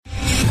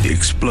The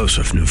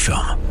explosive new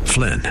film,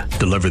 Flynn,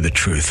 deliver the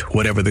truth,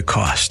 whatever the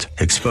cost,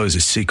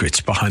 exposes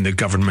secrets behind the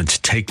government's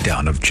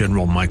takedown of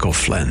General Michael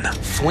Flynn.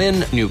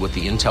 Flynn knew what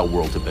the intel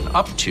world had been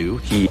up to.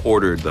 He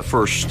ordered the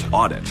first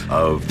audit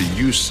of the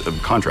use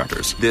of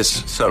contractors.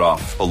 This set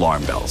off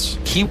alarm bells.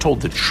 He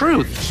told the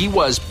truth. He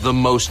was the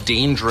most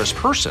dangerous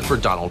person for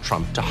Donald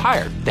Trump to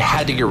hire. They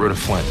had to get rid of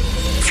Flynn.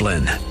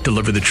 Flynn,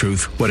 deliver the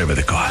truth, whatever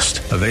the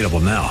cost. Available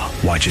now.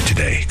 Watch it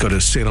today. Go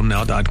to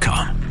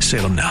salemnow.com.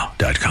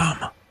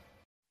 salemnow.com.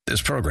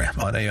 This program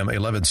on AM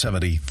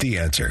 1170, The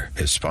Answer,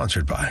 is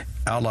sponsored by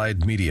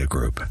Allied Media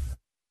Group.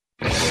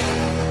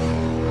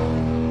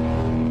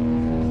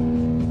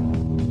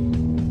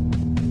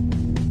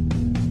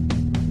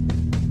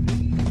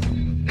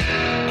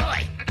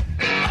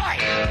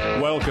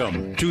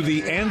 Welcome to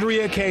the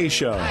Andrea Kaye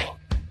Show.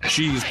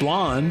 She's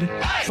blonde,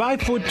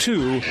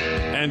 5'2",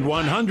 and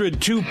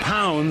 102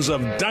 pounds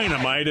of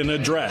dynamite in a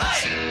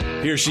dress.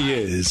 Here she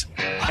is,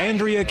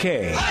 Andrea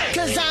Kaye.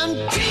 'Cause I'm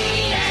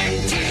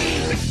TNT,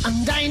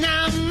 I'm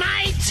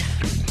dynamite,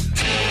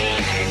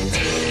 TNT,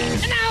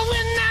 and I'll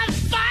win that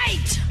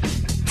fight.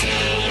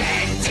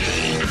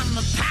 TNT, I'm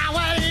a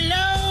power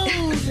load.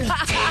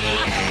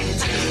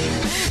 TNT,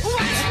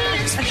 watch me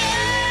explode.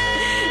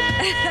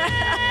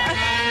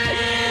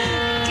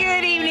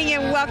 Good evening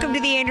and welcome to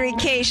the Andrea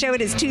Kaye Show.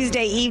 It is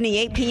Tuesday evening,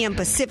 8 p.m.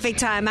 Pacific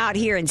time out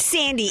here in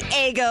San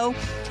Diego.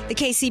 The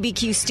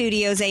KCBQ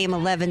Studios, AM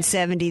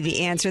 1170,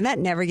 The Answer. And that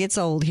never gets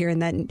old, hearing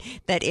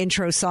that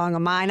intro song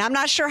of mine. I'm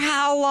not sure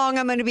how long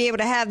I'm going to be able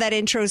to have that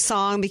intro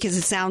song because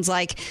it sounds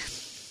like,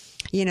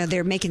 you know,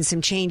 they're making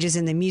some changes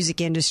in the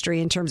music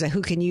industry in terms of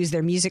who can use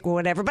their music or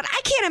whatever. But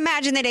I can't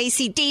imagine that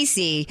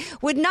AC/DC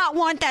would not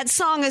want that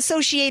song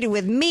associated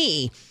with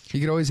me. You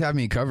could always have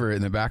me cover it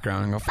in the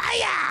background and go,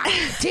 fire!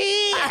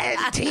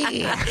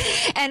 TNT!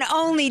 And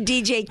only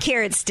DJ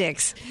Carrot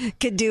Sticks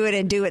could do it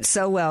and do it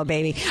so well,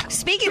 baby.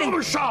 Speaking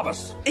of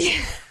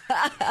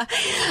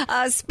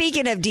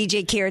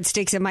DJ Carrot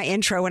Sticks in my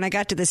intro, when I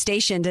got to the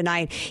station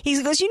tonight,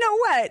 he goes, you know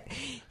what?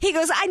 He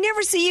goes, I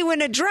never see you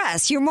in a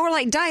dress. You're more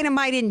like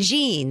Dynamite in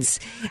jeans.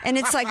 And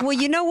it's like, well,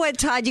 you know what,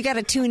 Todd? You got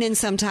to tune in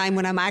sometime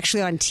when I'm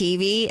actually on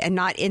TV and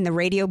not in the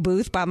radio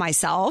booth by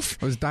myself.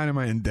 It was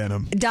Dynamite in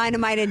denim.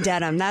 Dynamite in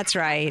denim. That's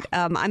right.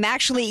 I'm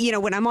actually, you know,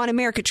 when I'm on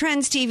America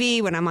Trends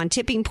TV, when I'm on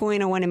Tipping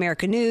Point, on One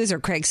America News or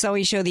Craig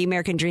Sowey Show, The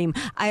American Dream,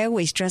 I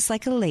always dress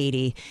like a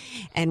lady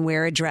and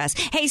wear a dress.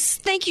 Hey,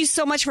 thank you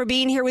so much for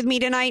being here with me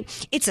tonight.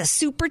 It's a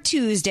Super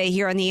Tuesday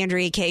here on the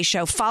Andrea Kaye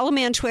Show. Follow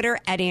me on Twitter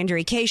at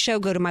Andrea Kaye Show.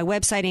 Go to my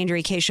website,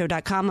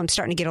 AndreaKayeShow.com. I'm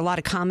starting to get a lot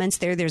of comments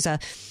there. There's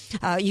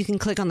you can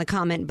click on the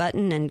comment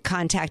button and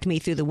contact me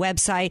through the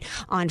website.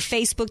 On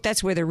Facebook,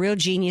 that's where the real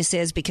genius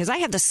is, because I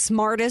have the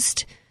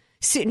smartest,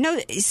 no,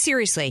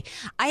 seriously,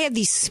 I have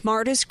the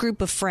smartest group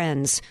of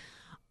friends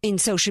in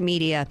social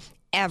media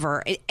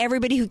ever.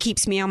 Everybody who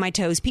keeps me on my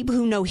toes, people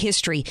who know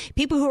history,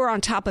 people who are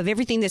on top of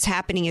everything that's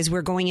happening as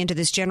we're going into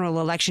this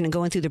general election and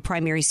going through the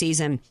primary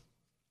season.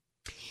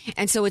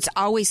 And so it's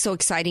always so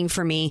exciting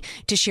for me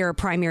to share a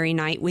primary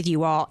night with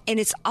you all. And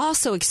it's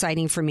also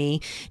exciting for me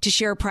to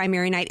share a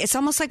primary night. It's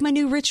almost like my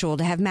new ritual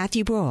to have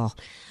Matthew Boyle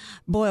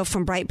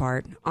from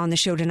Breitbart on the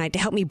show tonight to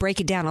help me break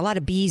it down. A lot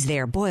of B's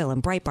there, Boyle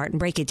and Breitbart, and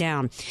break it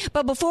down.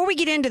 But before we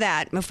get into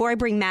that, before I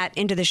bring Matt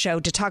into the show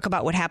to talk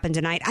about what happened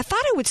tonight, I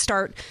thought I would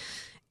start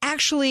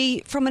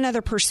actually from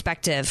another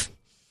perspective.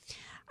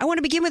 I want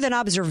to begin with an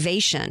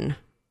observation.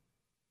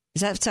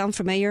 Does that sound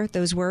familiar,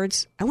 those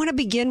words? I want to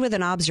begin with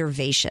an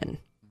observation.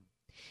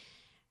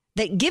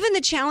 That given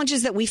the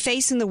challenges that we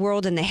face in the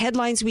world and the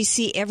headlines we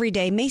see every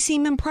day may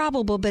seem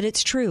improbable, but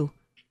it's true.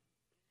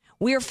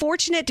 We are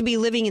fortunate to be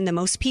living in the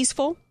most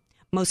peaceful,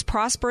 most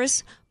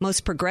prosperous,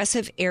 most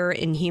progressive era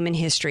in human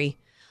history.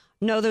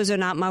 No, those are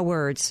not my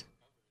words.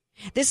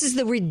 This is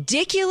the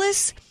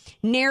ridiculous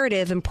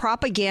narrative and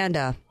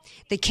propaganda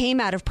that came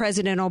out of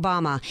President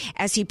Obama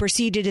as he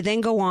proceeded to then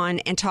go on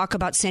and talk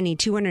about sending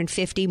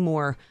 250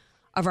 more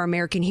of our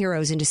American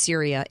heroes into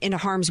Syria, into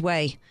harm's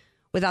way,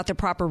 without the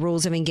proper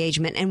rules of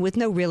engagement and with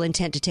no real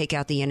intent to take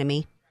out the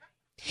enemy.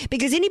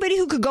 Because anybody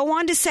who could go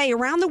on to say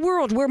around the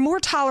world we're more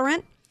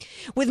tolerant,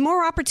 with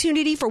more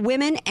opportunity for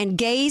women and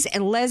gays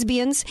and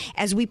lesbians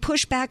as we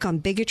push back on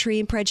bigotry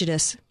and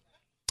prejudice,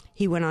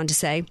 he went on to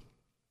say.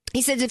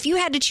 He says, if you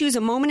had to choose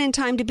a moment in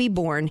time to be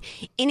born,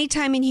 any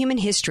time in human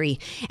history,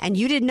 and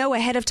you didn't know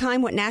ahead of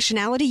time what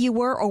nationality you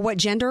were or what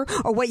gender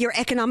or what your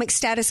economic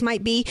status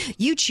might be,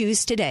 you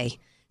choose today,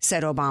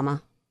 said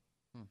Obama.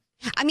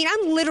 I mean,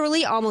 I'm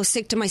literally almost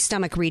sick to my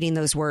stomach reading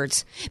those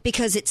words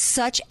because it's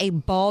such a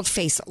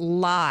bald-faced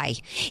lie.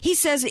 He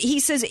says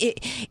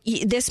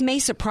this may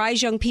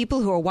surprise young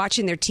people who are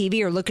watching their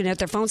TV or looking at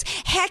their phones.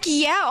 Heck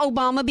yeah,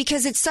 Obama,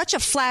 because it's such a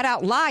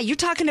flat-out lie. You're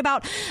talking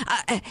about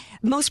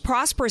most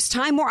prosperous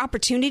time, more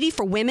opportunity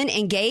for women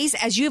and gays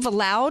as you've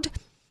allowed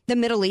the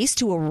Middle East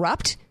to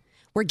erupt,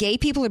 where gay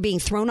people are being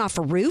thrown off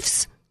of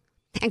roofs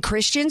and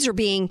Christians are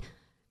being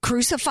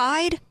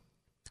crucified,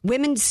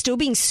 women still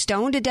being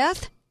stoned to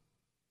death.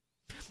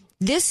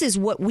 This is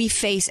what we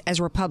face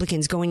as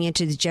Republicans going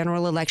into the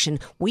general election.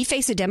 We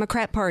face a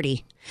Democrat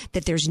Party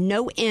that there's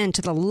no end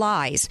to the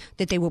lies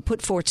that they will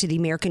put forth to the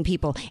American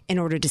people in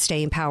order to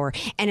stay in power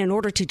and in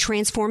order to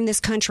transform this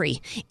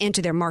country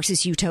into their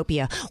Marxist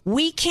utopia.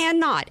 We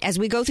cannot, as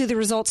we go through the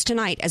results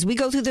tonight, as we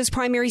go through this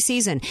primary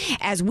season,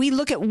 as we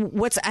look at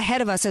what's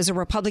ahead of us as a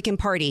Republican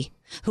Party,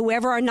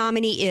 whoever our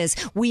nominee is,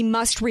 we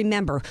must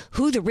remember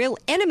who the real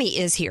enemy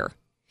is here.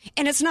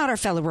 And it's not our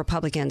fellow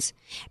Republicans.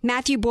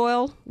 Matthew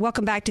Boyle,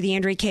 welcome back to the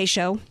Andrea Kaye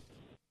Show.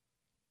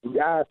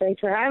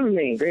 Thanks for having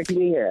me. Great to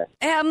be here.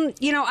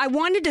 I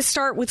wanted to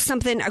start with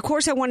something. Of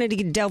course, I wanted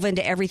to delve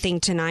into everything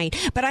tonight,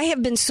 but I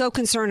have been so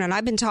concerned, and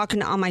I've been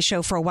talking on my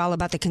show for a while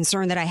about the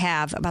concern that I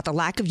have about the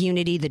lack of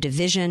unity, the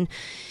division,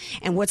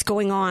 and what's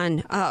going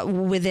on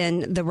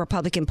within the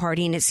Republican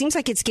Party. And it seems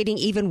like it's getting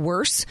even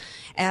worse.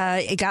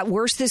 It got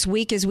worse this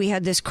week as we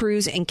had this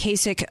Cruz and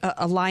Kasich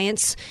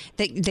alliance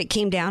that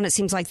came down. It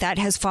seems like that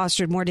has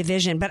fostered more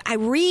division. But I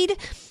read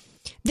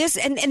this,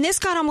 and this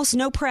got almost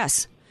no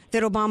press,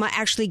 that Obama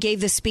actually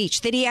gave this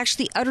speech, that he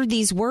actually uttered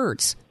these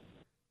words.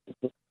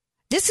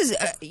 This is,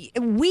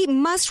 we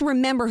must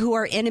remember who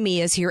our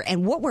enemy is here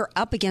and what we're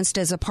up against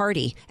as a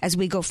party as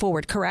we go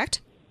forward,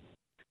 correct?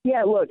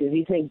 Yeah, look, if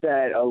you think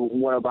that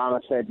what Obama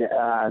said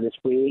this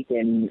week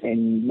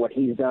and what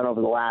he's done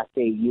over the last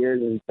 8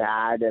 years is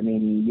bad, I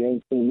mean, you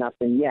ain't seen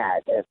nothing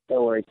yet if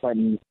Hillary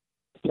Clinton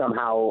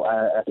somehow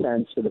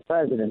ascends to the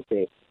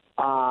presidency.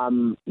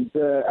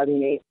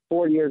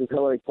 4 years of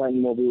Hillary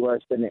Clinton will be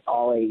worse than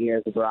all 8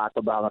 years of Barack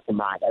Obama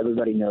combined.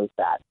 Everybody knows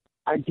that.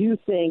 I do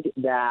think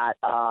that,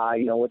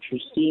 what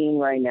you're seeing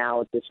right now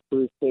with this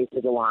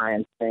Cruz-Kasich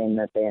alliance thing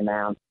that they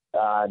announced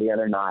the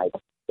other night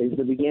is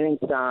the beginning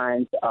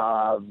signs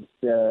of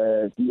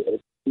the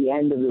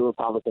end of the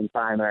Republican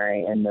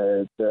primary and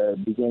the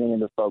beginning of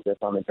the focus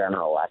on the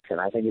general election.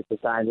 I think it's the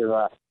signs of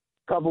a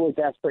couple of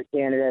desperate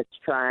candidates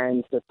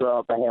trying to throw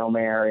up a Hail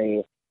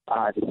Mary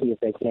to see if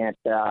they can't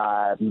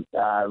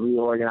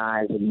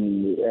reorganize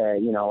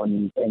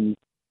and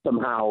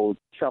somehow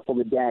shuffle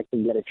the deck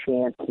and get a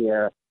chance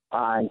here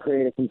and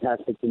create a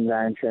contested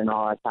convention,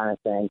 all that kind of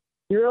thing.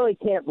 You really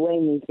can't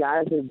blame these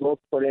guys. They've both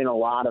put in a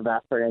lot of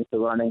effort into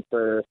running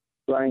for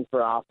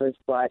office,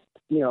 but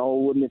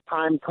when the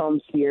time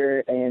comes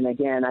here, and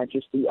again,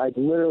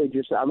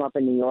 I'm up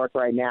in New York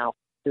right now.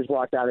 Just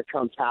walked out of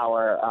Trump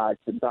Tower.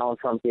 Donald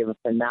Trump gave a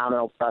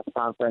phenomenal press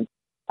conference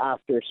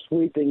after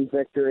sweeping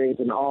victories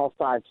in all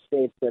 5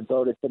 states that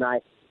voted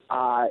tonight.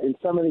 In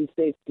some of these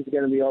states, he's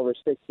going to be over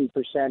 60%.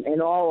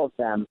 In all of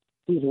them,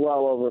 he's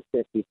well over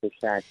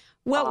 50%.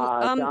 Well,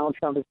 Donald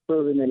Trump has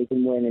proven that he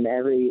can win in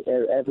every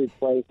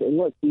place. And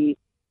look, he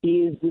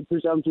is the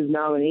presumptive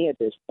nominee at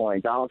this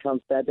point. Donald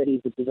Trump said that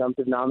he's the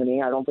presumptive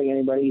nominee. I don't think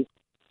anybody's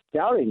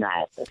doubting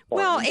that at this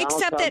point. Well,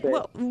 except that,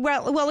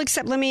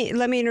 except let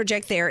me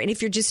interject there. And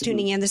if you're just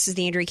tuning in, this is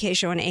the Andrea Kaye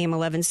Show on AM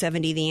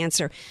 1170, The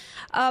Answer.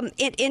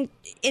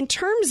 In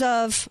terms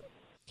of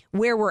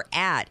where we're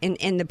at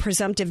in the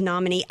presumptive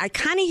nominee, I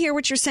kind of hear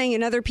what you're saying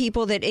in other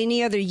people that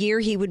any other year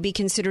he would be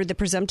considered the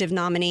presumptive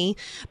nominee.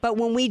 But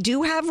when we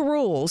do have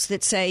rules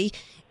that say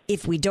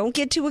if we don't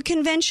get to a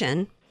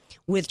convention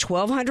with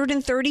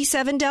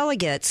 1,237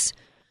 delegates,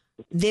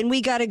 then we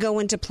got to go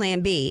into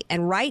Plan B.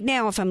 And right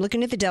now, if I'm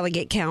looking at the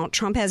delegate count,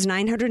 Trump has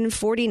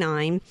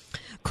 949,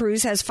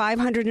 Cruz has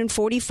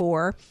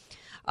 544.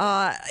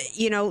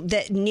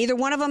 That neither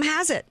one of them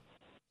has it.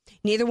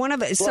 Neither one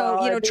of it.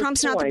 So,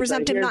 Trump's not the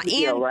presumptive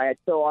nominee. Right.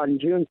 So on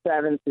June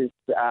 7th is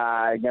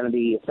going to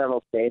be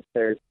several states.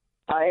 There's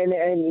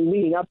and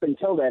leading up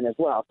until then as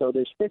well. So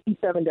there's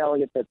 57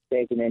 delegates at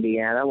stake in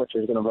Indiana, which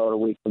is going to vote a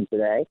week from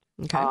today.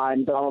 Okay.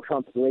 And Donald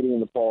Trump is leading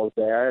in the polls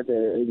there.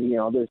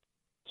 There's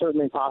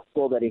certainly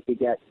possible that he could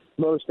get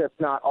most, if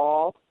not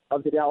all,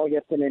 of the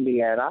delegates in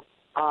Indiana.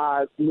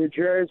 New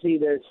Jersey,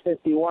 there's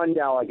 51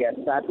 delegates.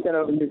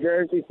 New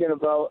Jersey's going to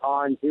vote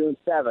on June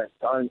 7th.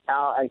 On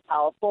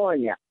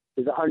California,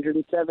 there's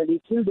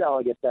 172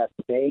 delegates at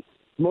stake.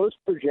 Most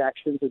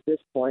projections at this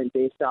point,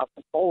 based off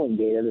the polling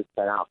data that's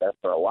been out there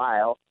for a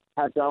while,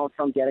 have Donald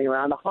Trump getting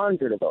around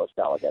 100 of those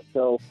delegates.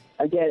 So,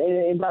 again,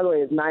 and by the way,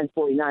 it's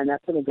 949.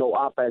 That's going to go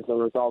up as the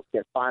results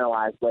get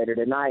finalized later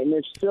tonight. And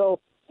there's still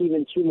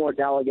even 2 more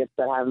delegates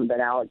that haven't been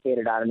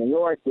allocated out of New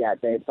York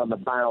yet based on the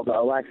final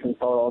election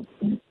totals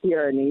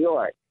here in New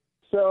York.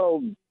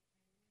 So,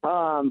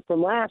 from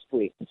last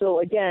week. So,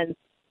 again,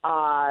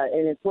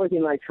 and it's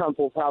looking like Trump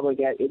will probably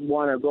get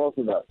one or both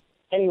of those.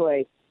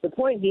 Anyway, the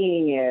point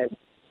being is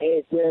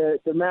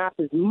the map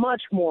is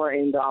much more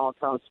in Donald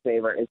Trump's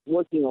favor. It's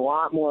looking a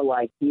lot more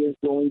like he is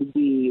going to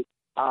be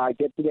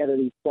get together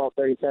these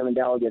 1,237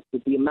 delegates.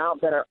 With the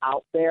amount that are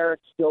out there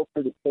still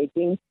for the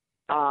taking,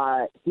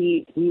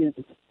 he is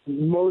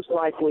most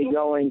likely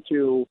going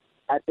to,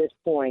 at this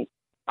point,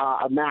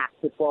 amass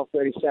the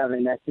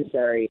 1,237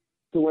 necessary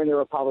to win the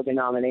Republican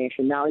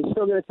nomination. Now, he's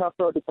still got a tough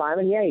road to climb,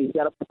 and yeah, he's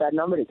got to put that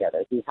number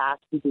together. He has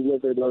to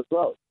deliver those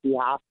votes. He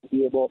has to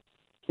be able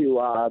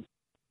to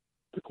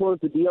close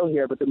the deal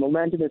here, but the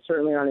momentum is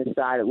certainly on his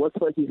side. It looks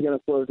like he's going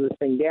to close this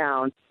thing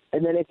down.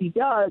 And then if he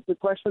does, the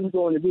question is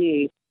going to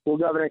be, will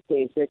Governor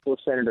Kasich, will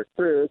Senator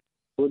Cruz,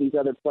 will these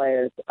other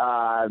players,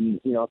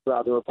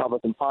 throughout the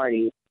Republican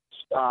Party,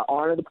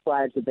 honor the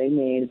pledge that they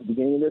made at the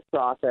beginning of this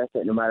process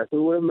that no matter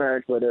who would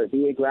emerge, whether it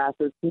be a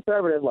grassroots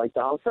conservative like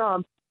Donald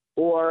Trump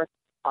or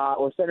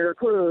Senator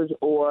Cruz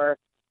or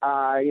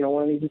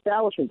one of these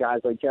establishment guys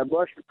like Jeb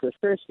Bush or Chris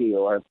Christie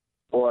or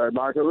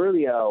Marco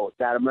Rubio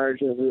that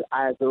emerges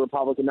as the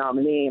Republican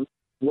nominee,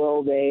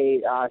 will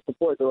they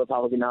support the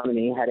Republican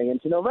nominee heading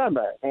into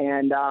November?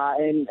 And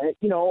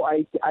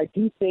I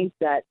do think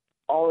that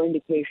all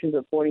indications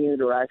are pointing in the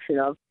direction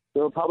of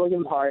the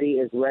Republican Party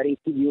is ready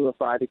to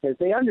unify because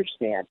they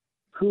understand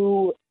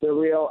who the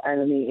real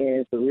enemy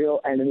is. The real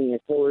enemy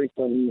is Hillary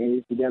Clinton. It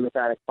is the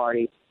Democratic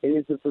Party. It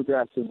is the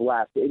progressive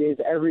left. It is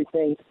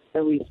everything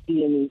that we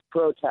see in these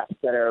protests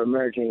that are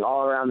emerging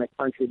all around the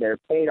country that are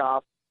paid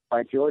off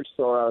by George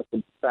Soros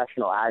and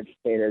professional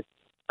agitators.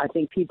 I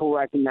think people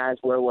recognize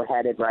where we're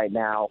headed right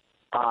now.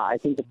 I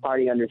think the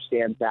party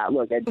understands that.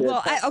 Look,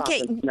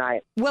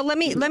 tonight. Well, let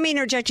me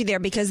interject you there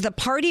because the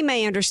party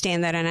may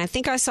understand that, and I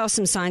think I saw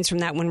some signs from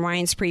that when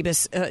Reince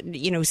Priebus,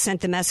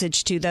 sent the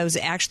message to those.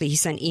 Actually, he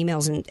sent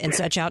emails and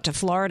such out to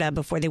Florida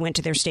before they went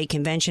to their state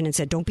convention and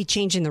said, "Don't be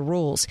changing the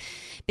rules,"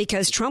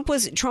 because Trump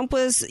was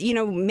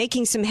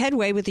making some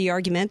headway with the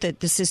argument that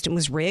the system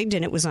was rigged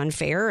and it was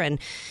unfair, and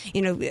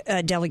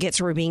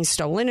delegates were being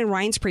stolen. And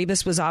Reince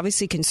Priebus was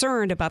obviously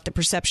concerned about the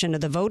perception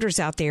of the voters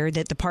out there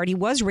that the party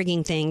was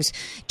rigging things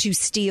to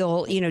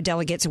steal,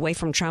 delegates away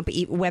from Trump.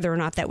 Whether or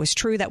not that was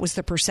true, that was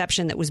the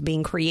perception that was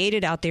being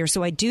created out there.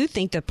 So I do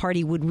think the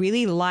party would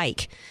really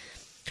like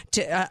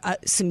to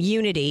some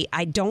unity.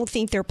 I don't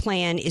think their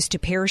plan is to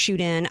parachute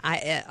in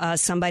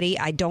somebody.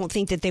 I don't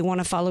think that they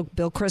want to follow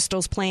Bill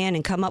Kristol's plan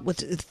and come up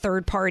with a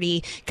third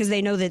party because they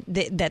know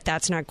that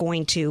that's not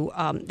going to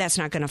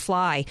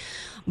fly.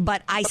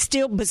 But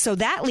so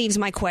that leaves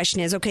my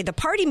question is, okay, the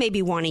party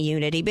maybe want a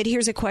unity, but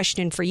here's a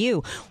question for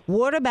you.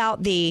 What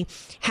about the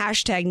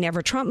hashtag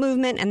Never Trump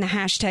movement and the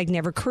hashtag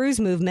Never Cruz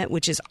movement,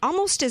 which is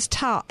almost as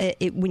tough?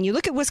 When you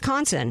look at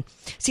Wisconsin,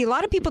 see, a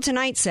lot of people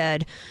tonight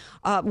said,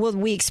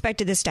 we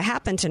expected this to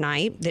happen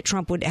tonight, that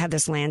Trump would have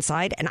this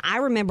landslide. And I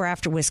remember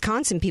after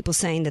Wisconsin, people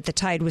saying that the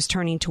tide was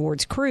turning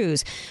towards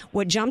Cruz.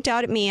 What jumped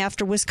out at me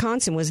after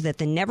Wisconsin was that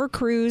the Never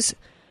Cruz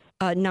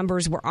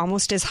numbers were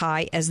almost as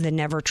high as the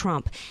Never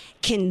Trump.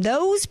 Can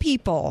those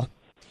people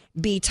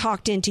be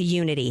talked into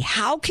unity?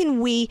 How can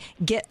we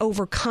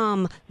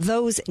overcome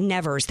those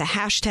nevers, the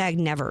hashtag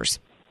nevers?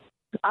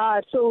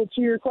 So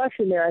to your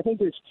question there, I think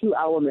there's two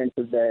elements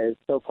of the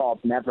so-called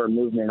never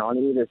movement on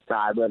either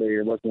side, whether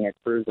you're looking at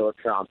Cruz or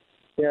Trump.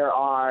 There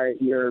are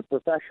your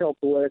professional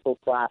political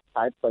class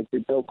types like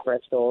your Bill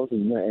Kristols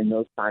and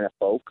those kind of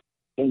folk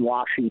in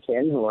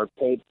Washington who are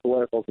paid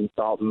political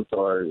consultants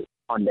or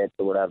pundits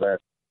or whatever.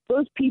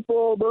 Those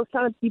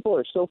kind of people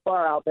are so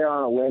far out there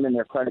on a limb and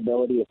their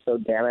credibility is so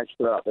damaged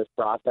throughout this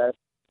process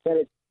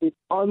that it's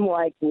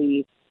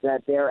unlikely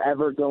that they're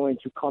ever going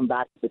to come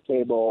back to the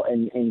table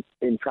and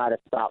try to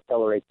stop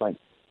Hillary Clinton.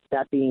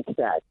 That being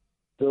said,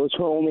 those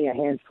were only a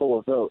handful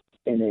of votes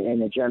in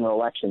a general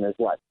election. There's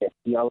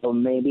 50 of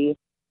them maybe.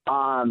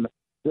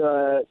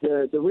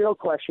 The real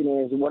question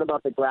is, what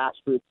about the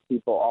grassroots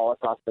people all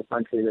across the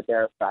country that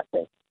they're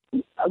affecting?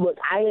 Look,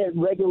 I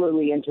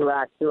regularly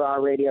interact through our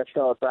radio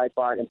show at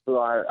Breitbart and through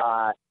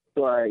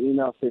our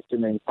email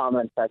system and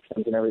comment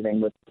sections and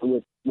everything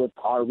with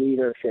our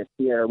readership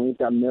here. We've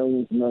got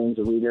millions and millions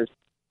of readers.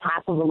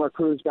 Half of them are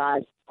Cruz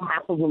guys.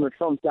 Half of them are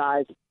Trump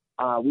guys.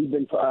 We've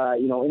been,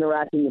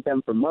 interacting with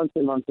them for months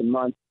and months and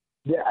months.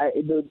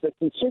 The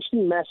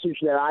consistent message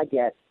that I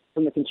get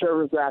from the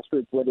conservative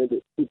grassroots, whether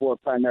the people are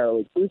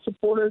primarily Cruz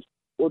supporters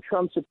or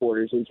Trump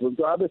supporters, is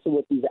regardless of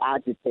what these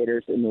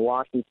agitators in the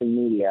Washington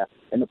media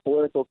and the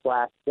political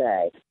class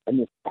say, and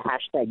this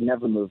hashtag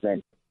Never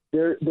movement,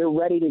 they're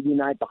ready to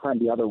unite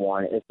behind the other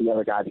one if the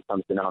other guy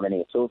becomes the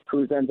nominee. So if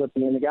Cruz ends up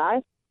being the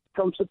guy,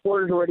 Trump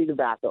supporters are ready to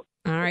back up.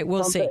 All right,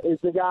 we'll see. Trump is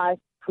the guy,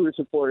 Cruz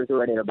supporters are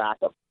ready to back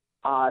up.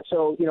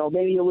 So,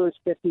 maybe you lose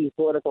 50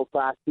 political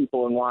class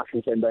people in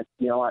Washington, but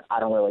you know what? I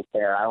don't really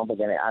care. I don't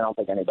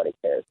think anybody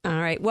cares. All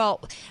right.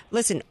 Well,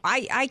 listen,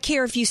 I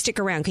care if you stick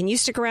around. Can you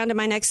stick around to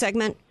my next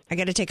segment? I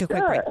got to take a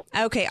quick break.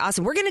 Okay,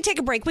 awesome. We're going to take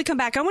a break. We come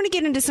back. I want to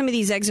get into some of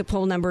these exit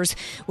poll numbers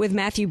with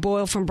Matthew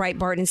Boyle from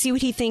Breitbart and see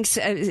what he thinks,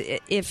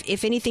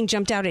 if anything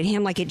jumped out at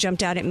him like it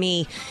jumped out at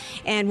me.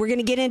 And we're going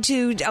to get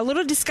into a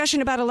little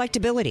discussion about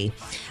electability.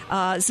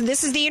 So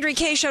this is the Andrea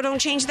Kaye Show. Don't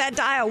change that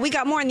dial. We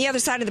got more on the other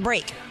side of the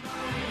break.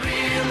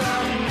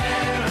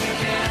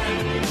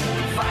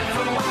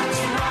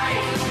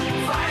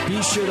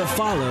 Be sure to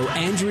follow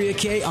Andrea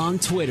Kaye on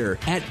Twitter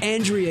at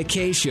Andrea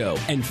Kaye Show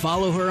and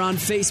follow her on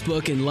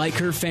Facebook and like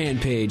her fan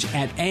page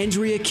at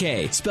Andrea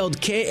Kaye, spelled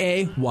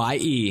Kaye.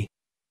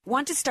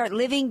 Want to start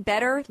living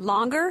better,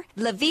 longer?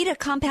 Levita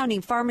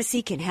Compounding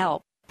Pharmacy can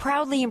help.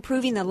 proudly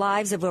improving the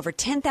lives of over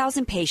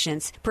 10,000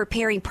 patients,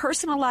 preparing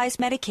personalized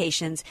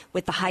medications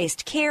with the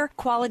highest care,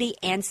 quality,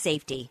 and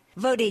safety.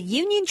 Voted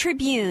Union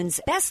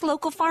Tribune's best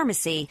local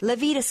pharmacy,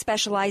 Levita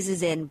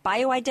specializes in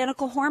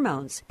bioidentical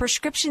hormones,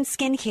 prescription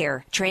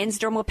skincare,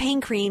 transdermal pain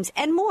creams,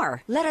 and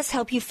more. Let us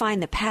help you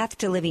find the path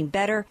to living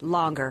better,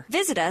 longer.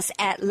 Visit us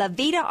at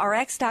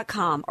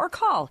LevitaRx.com or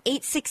call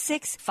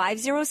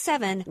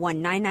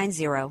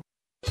 866-507-1990.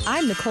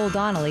 I'm Nicole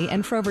Donnelly,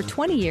 and for over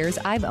 20 years,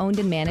 I've owned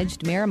and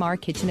managed Miramar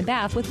Kitchen and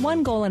Bath with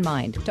one goal in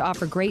mind, to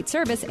offer great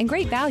service and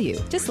great value.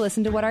 Just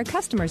listen to what our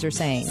customers are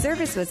saying.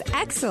 Service was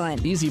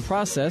excellent. Easy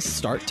process,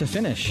 start to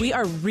finish. We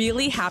are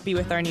really happy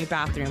with our new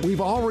bathroom.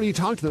 We've already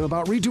talked to them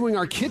about redoing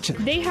our kitchen.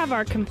 They have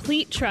our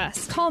complete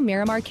trust. Call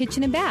Miramar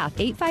Kitchen and Bath,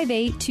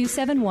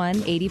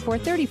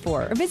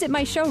 858-271-8434, or visit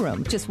my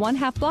showroom, just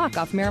 1/2 block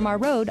off Miramar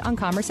Road on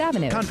Commerce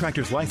Avenue.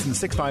 Contractors license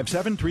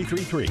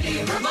 657-333.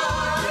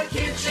 Miramar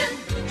Kitchen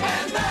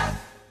and Bath.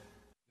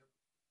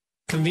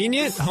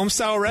 Convenient,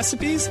 home-style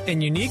recipes,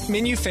 and unique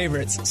menu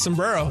favorites.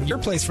 Sombrero, your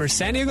place for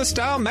San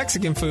Diego-style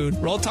Mexican food.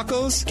 Roll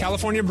tacos,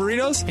 California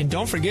burritos, and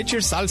don't forget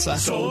your salsa.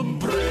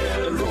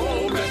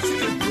 Sombrero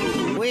Mexican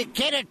food. We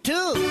get it,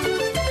 too.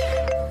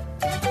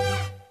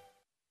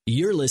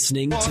 You're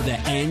listening to The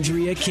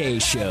Andrea Kaye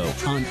Show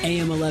on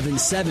AM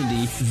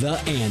 1170, The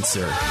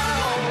Answer.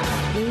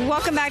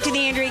 Welcome back to the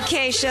Andrea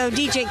Kaye Show.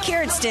 DJ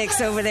Carrot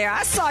Sticks over there.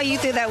 I saw you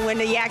through that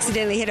window. You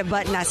accidentally hit a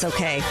button. That's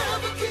okay.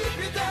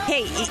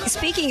 Hey,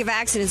 speaking of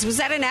accidents, was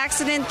that an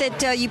accident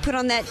that you put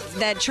on that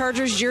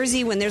Chargers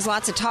jersey when there's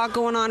lots of talk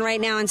going on right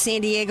now in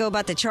San Diego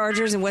about the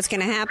Chargers and what's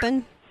going to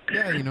happen?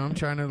 Yeah, I'm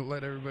trying to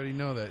let everybody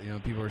know that,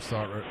 people are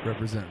still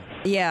representing.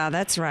 Yeah,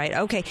 that's right.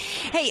 Okay.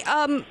 Hey,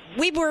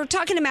 we were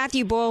talking to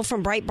Matthew Boyle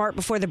from Breitbart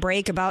before the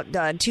break about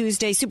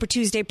Super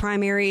Tuesday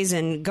primaries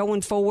and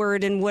going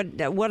forward and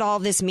what all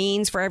this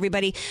means for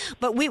everybody.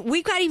 But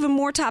we've got even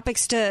more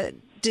topics to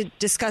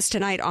discuss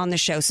tonight on the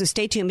show. So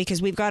stay tuned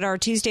because we've got our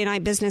Tuesday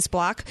night business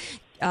block.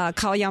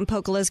 Kalyan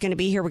Pokala is going to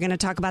be here. We're going to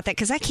talk about that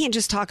because I can't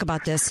just talk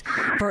about this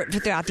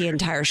throughout the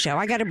entire show.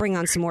 I got to bring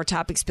on some more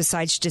topics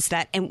besides just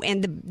that.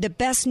 And the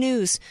best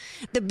news,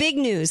 the big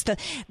news, the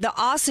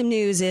awesome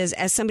news is,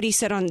 as somebody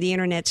said on the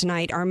internet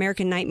tonight, our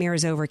American nightmare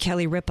is over.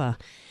 Kelly Ripa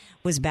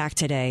was back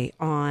today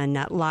on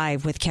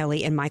Live with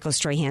Kelly and Michael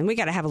Strahan. We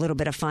got to have a little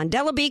bit of fun.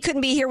 Della B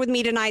couldn't be here with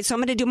me tonight, so I'm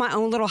going to do my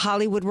own little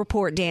Hollywood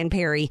report, Dan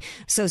Perry.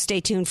 So stay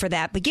tuned for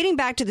that. But getting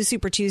back to the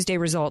Super Tuesday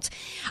results,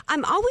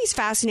 I'm always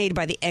fascinated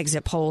by the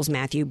exit polls,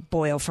 Matthew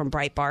Boyle from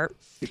Breitbart.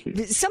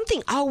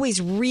 Something always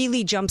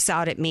really jumps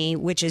out at me,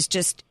 which is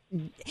just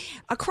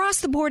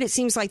across the board, it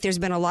seems like there's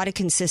been a lot of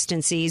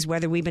consistencies,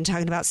 whether we've been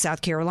talking about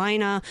South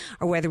Carolina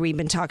or whether we've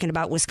been talking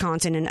about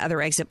Wisconsin and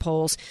other exit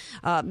polls,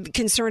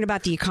 concern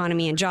about the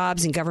economy and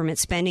jobs and government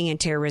spending and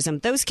terrorism.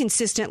 Those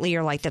consistently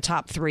are like the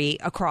top three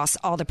across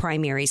all the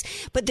primaries.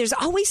 But there's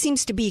always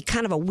seems to be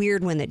kind of a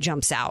weird one that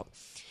jumps out.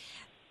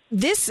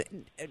 This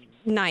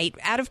night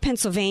out of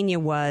Pennsylvania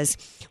was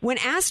when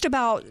asked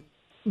about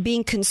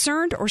being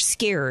concerned or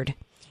scared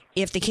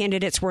if the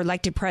candidates were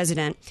elected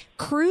president,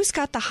 Cruz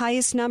got the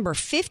highest number.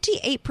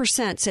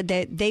 58% said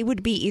that they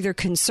would be either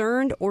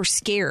concerned or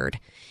scared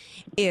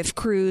if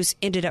Cruz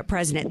ended up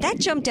president. That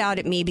jumped out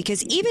at me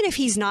because even if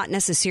he's not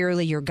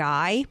necessarily your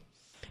guy,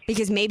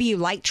 because maybe you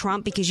like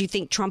Trump because you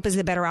think Trump is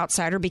the better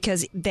outsider,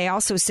 because they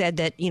also said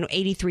that,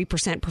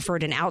 83%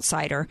 preferred an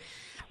outsider.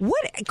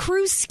 What,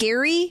 Cruz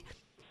scary?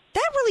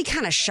 That really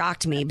kind of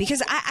shocked me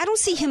because I don't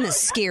see him as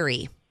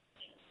scary.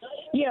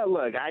 Yeah,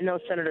 look, I know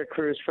Senator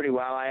Cruz pretty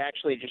well. I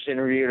actually just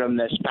interviewed him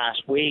this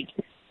past week.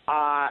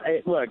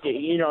 Look,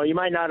 you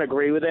might not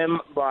agree with him,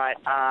 but,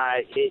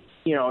 to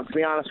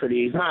be honest with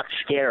you, he's not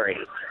scary.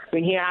 I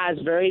mean, he has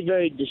very,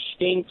 very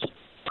distinct,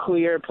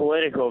 clear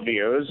political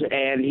views,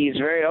 and he's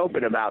very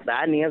open about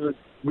that, and he has a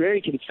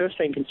very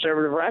consistent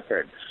conservative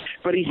record.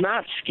 But he's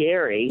not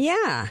scary.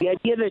 Yeah. The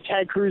idea that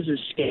Ted Cruz is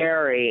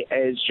scary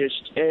is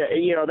just,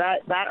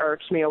 that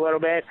irks me a little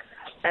bit.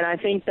 And I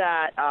think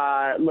that,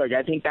 I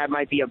think that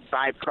might be a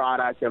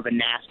byproduct of a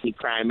nasty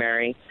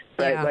primary.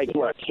 But,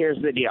 look, here's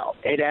the deal.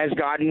 It has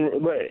gotten,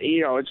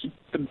 it's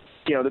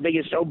the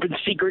biggest open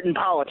secret in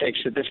politics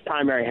that this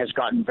primary has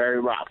gotten very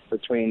rough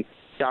between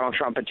Donald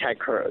Trump and Ted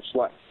Cruz.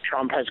 Look,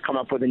 Trump has come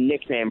up with a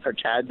nickname for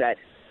Ted that,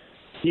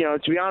 to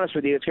be honest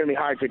with you, it's going to be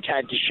hard for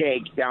Ted to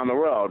shake down the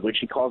road, which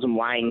he calls him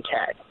Lying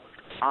Ted.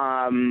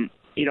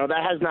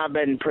 That has not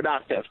been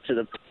productive to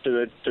the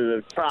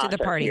process to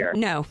the party. Here.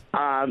 No.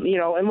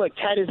 And look,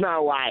 Ted is not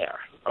a liar.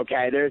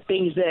 Okay, there are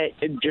things that,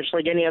 just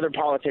like any other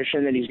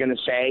politician, that he's going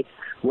to say,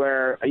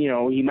 where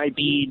he might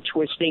be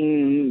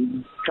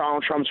twisting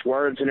Donald Trump's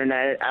words in an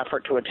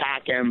effort to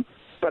attack him.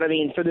 But I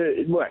mean,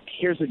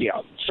 here's the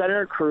deal: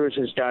 Senator Cruz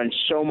has done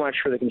so much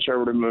for the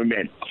conservative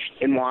movement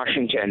in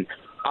Washington.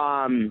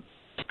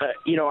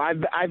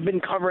 I've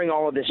been covering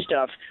all of this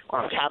stuff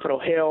on Capitol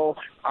Hill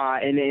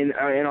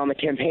and on the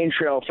campaign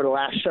trail for the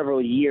last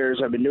several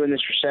years. I've been doing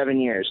this for 7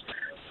 years.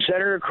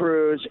 Senator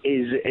Cruz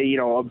is,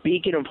 a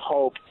beacon of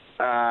hope,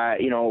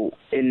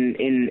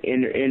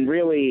 in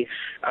really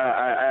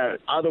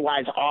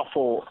otherwise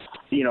awful,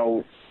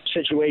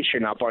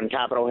 situation up on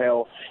Capitol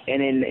Hill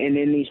and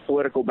in these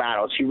political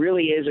battles. He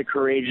really is a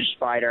courageous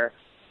fighter.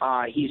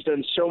 He's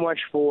done so much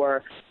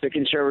for the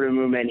conservative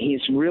movement.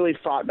 He's really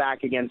fought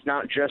back against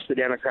not just the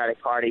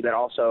Democratic Party, but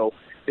also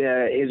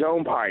his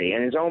own party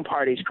and his own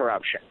party's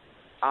corruption,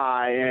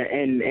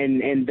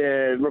 and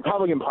the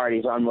Republican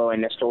Party's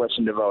unwillingness to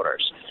listen to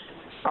voters.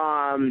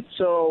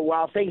 So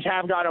while things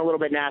have gotten a little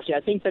bit nasty,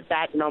 I think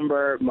that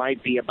number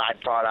might be a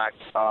byproduct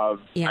of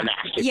a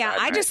nasty. Yeah,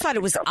 I just thought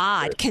it was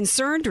odd,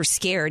 concerned or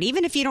scared,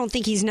 even if you don't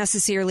think he's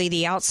necessarily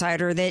the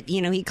outsider that,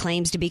 he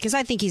claims to be, because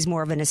I think he's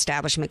more of an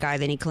establishment guy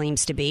than he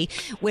claims to be,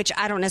 which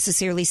I don't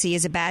necessarily see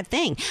as a bad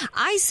thing.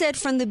 I said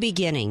from the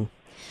beginning,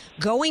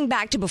 going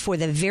back to before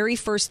the very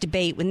first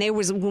debate,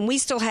 when we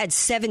still had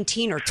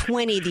 17 or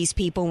 20 of these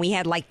people, and we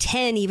had like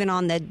 10 even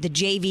on the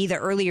JV, the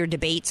earlier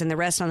debates, and the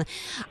rest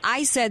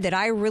I said that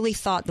I really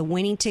thought the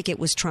winning ticket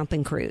was Trump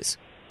and Cruz,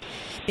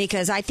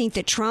 because I think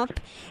that Trump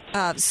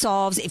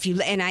solves. If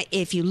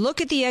you look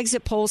at the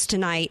exit polls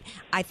tonight,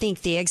 I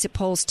think the exit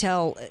polls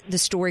tell the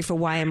story for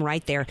why I'm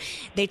right there.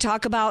 They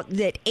talk about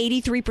that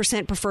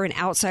 83% prefer an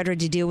outsider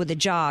to deal with a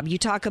job. You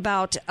talk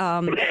about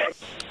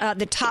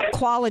the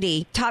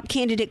top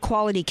candidate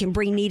quality can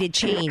bring needed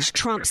change.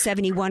 Trump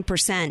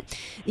 71%.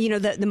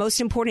 The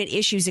most important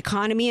issues: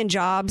 economy and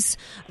jobs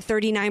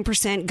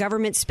 39%,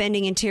 government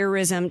spending and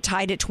terrorism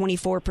tied at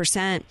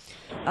 24%.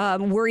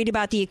 Worried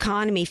about the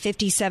economy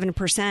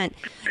 57%.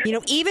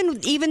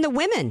 Even the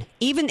women,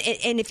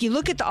 and if you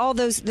look at all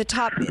the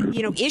top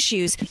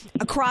issues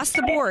across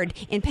the board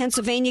in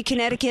Pennsylvania,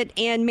 Connecticut,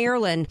 and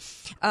Maryland,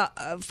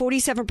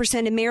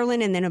 47% in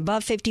Maryland, and then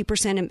above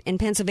 50% in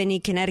Pennsylvania,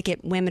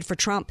 Connecticut, women for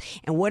Trump.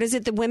 And what is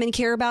it that women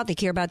care about? They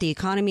care about the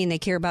economy, and they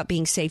care about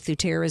being safe through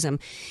terrorism.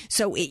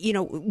 So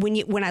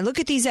when I look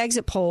at these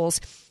exit polls,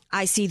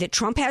 I see that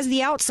Trump has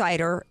the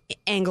outsider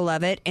angle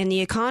of it and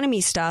the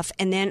economy stuff.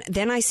 And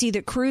then I see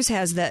that Cruz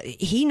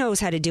he knows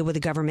how to deal with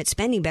the government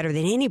spending better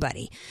than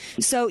anybody.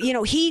 So,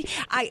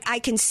 I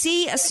can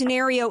see a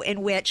scenario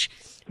in which,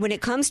 when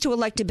it comes to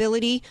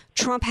electability,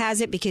 Trump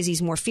has it because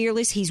he's more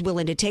fearless. He's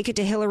willing to take it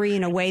to Hillary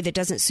in a way that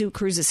doesn't suit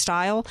Cruz's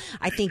style.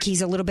 I think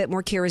he's a little bit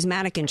more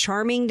charismatic and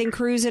charming than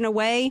Cruz in a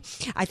way.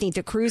 I think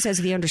that Cruz has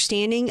the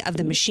understanding of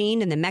the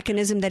machine and the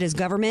mechanism that is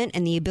government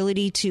and the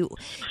ability to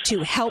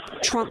help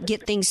Trump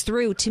get things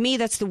through. To me,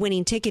 that's the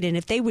winning ticket. And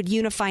if they would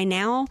unify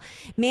now,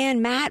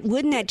 man, Matt,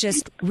 wouldn't that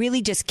just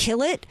really just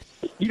kill it?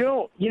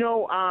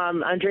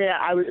 Andrea,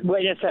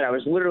 like I said, I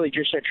was literally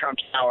just at Trump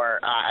Tower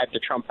at the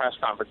Trump press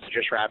conference that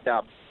just wrapped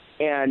up.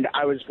 And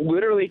I was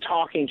literally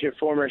talking to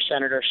former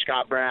Senator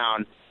Scott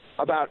Brown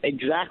about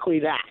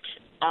exactly that.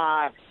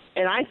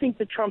 And I think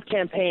the Trump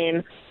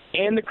campaign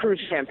and the Cruz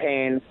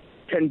campaign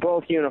can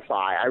both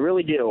unify. I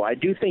really do. I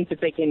do think that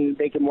they can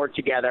work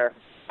together.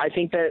 I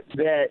think that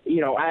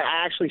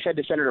I actually said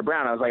to Senator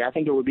Brown, I was like, I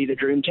think it would be the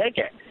dream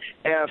ticket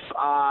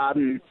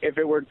if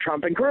it were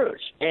Trump and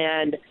Cruz.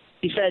 And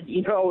he said,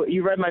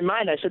 you read my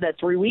mind. I said that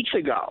 3 weeks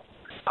ago.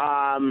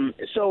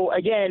 So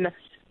again,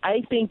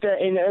 I think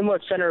that, and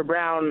look, Senator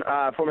Brown,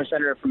 former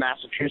senator from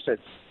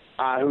Massachusetts,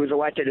 who was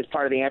elected as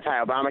part of the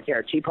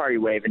anti-Obamacare Tea Party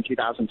wave in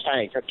 2010,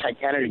 he took Ted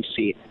Kennedy's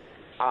seat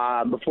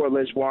before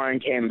Liz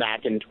Warren came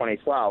back in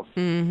 2012.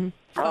 Mm-hmm.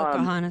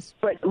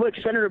 But look,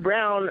 Senator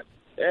Brown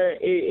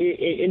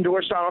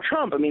endorsed Donald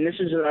Trump. I mean, this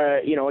is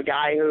a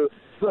guy who,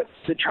 look,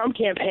 the Trump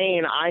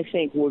campaign, I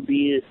think, would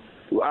be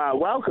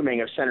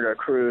welcoming of Senator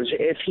Cruz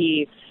if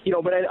he,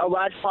 but a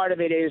large part of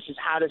it is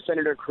how does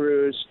Senator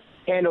Cruz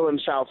handle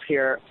himself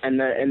here in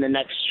the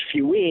next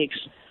few weeks.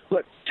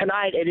 Look,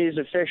 tonight it is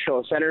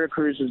official. Senator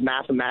Cruz is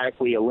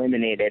mathematically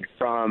eliminated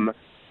from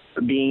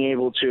being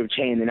able to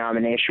obtain the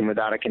nomination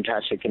without a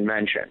contested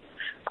convention,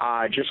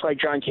 just like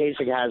John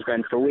Kasich has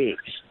been for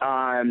weeks.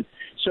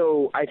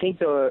 So I think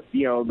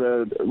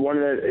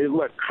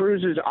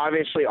Cruz is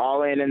obviously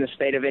all in the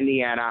state of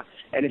Indiana,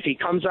 and if he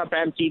comes up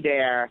empty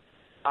there,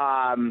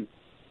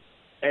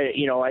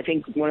 I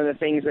think one of the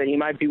things that he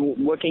might be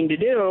looking to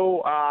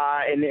do,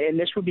 and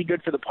this would be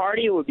good for the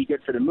party, it would be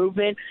good for the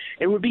movement,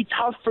 it would be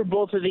tough for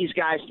both of these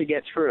guys to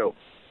get through.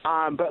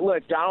 But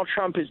look, Donald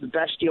Trump is the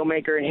best deal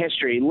maker in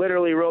history. He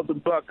literally wrote the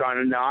book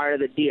on the art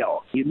of the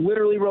deal. He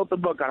literally wrote the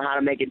book on how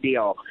to make a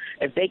deal.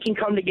 If they can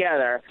come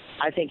together,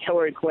 I think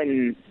Hillary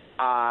Clinton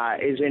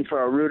is in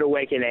for a rude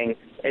awakening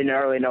in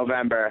early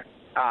November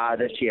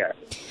this year.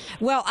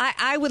 Well,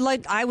 I would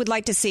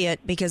like to see it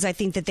because I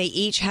think that they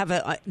each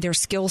have their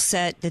skill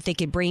set that they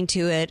could bring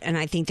to it, and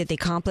I think that they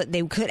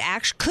could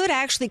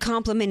actually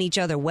complement each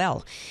other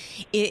well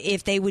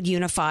if they would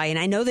unify. And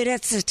I know that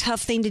that's a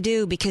tough thing to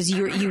do because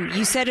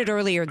you said it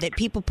earlier that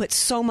people put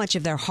so much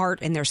of their heart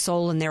and their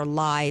soul and their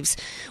lives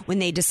when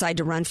they decide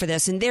to run for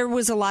this. And there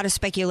was a lot of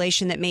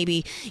speculation that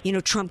maybe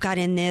Trump got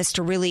in this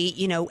to really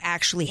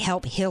actually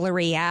help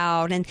Hillary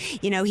out, and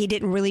he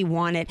didn't really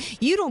want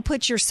it. You don't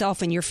put yourself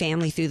yourself and your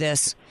family through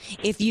this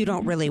if you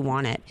don't really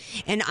want it.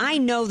 And I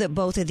know that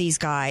both of these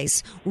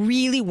guys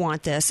really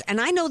want this.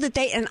 And I know that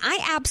I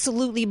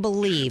absolutely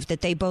believe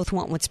that they both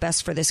want what's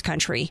best for this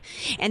country,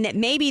 and that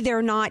maybe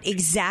they're not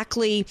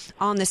exactly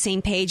on the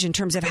same page in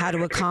terms of how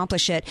to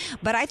accomplish it.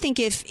 But I think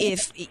if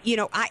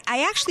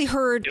I actually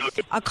heard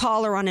a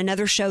caller on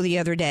another show the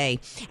other day.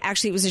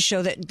 Actually, it was a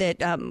show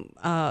that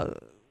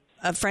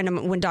a friend of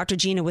mine, when Dr.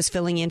 Gina was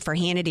filling in for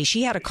Hannity,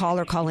 she had a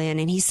caller call in,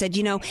 and he said,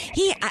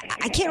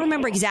 I can't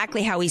remember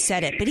exactly how he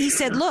said it, but he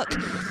said, look,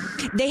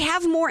 they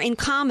have more in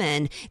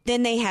common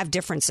than they have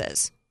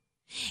differences.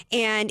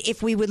 And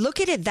if we would look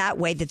at it that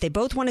way, that they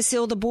both want to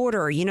seal the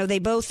border, they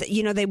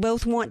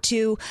both want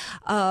to,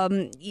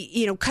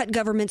 cut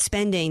government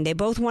spending. They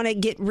both want to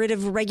get rid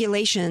of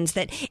regulations.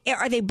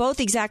 Are they both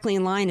exactly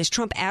in line? Is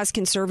Trump as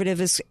conservative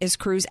as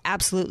Cruz?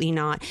 Absolutely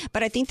not.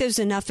 But I think there's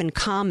enough in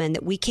common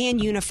that we can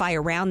unify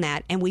around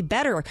that, and we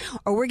better,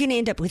 or we're going to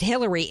end up with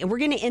Hillary, and we're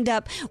going to end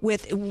up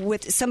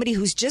with somebody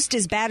who's just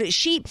as bad as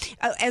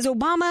as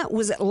Obama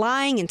was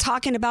lying and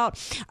talking about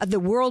the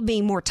world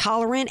being more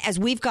tolerant, as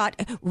we've got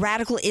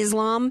radical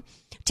Islam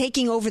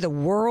taking over the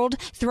world,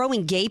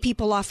 throwing gay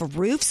people off of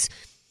roofs,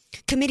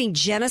 committing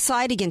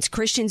genocide against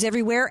Christians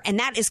everywhere. And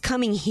that is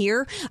coming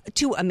here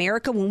to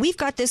America when we've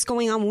got this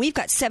going on, when we've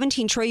got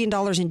 $17 trillion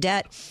in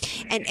debt,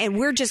 and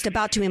we're just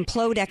about to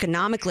implode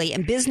economically,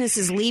 and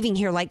businesses leaving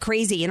here like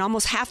crazy, and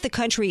almost half the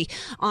country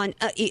on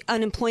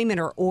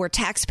unemployment or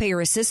taxpayer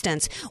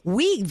assistance.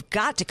 We've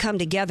got to come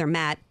together,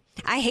 Matt.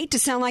 I hate to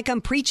sound like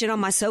I'm preaching on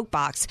my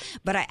soapbox,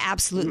 but I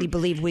absolutely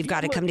believe we've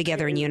got to come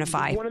together and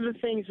unify. One of the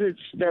things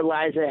that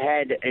lies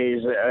ahead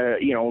is,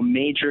 a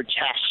major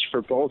test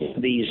for both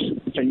of these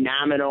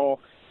phenomenal,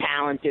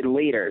 talented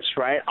leaders,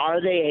 right?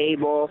 Are they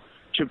able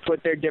to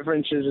put their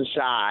differences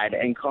aside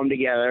and come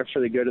together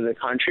for the good of the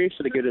country,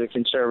 for the good of the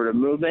conservative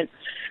movement,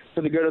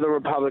 for the good of the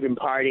Republican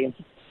Party?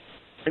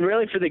 And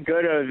really for the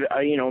good of,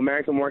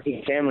 American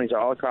working families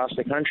all across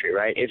the country,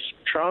 right? If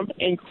Trump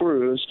and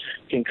Cruz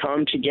can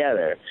come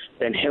together,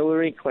 then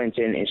Hillary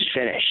Clinton is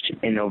finished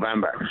in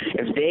November.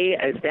 If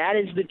that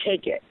is the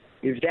ticket,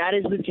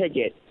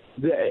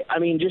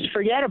 just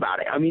forget about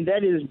it.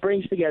 That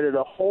brings together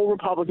the whole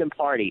Republican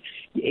Party.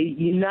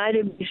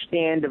 United we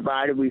stand,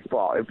 divided we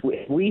fall.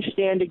 If we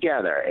stand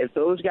together, if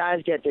those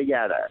guys get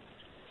together,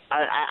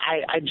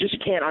 I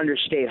just can't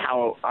understate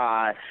how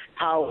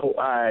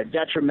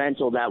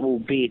detrimental that will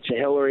be to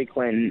Hillary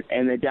Clinton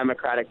and the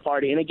Democratic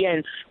Party. And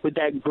again, with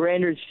that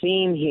grander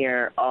theme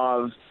here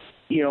of,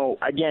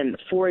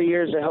 4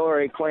 years of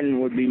Hillary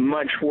Clinton would be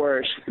much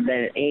worse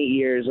than 8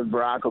 years of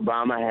Barack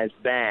Obama has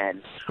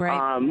been.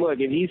 Right. Look,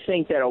 if you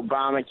think that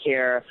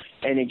Obamacare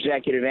and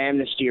executive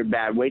amnesty are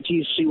bad, wait till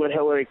you see what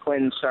Hillary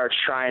Clinton starts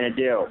trying to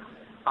do.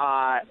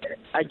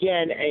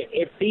 Again,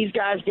 if these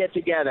guys get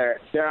together,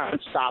 they're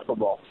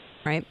unstoppable.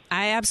 Right.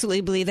 I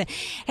absolutely believe that.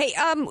 Hey,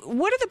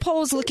 what are the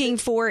polls looking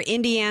for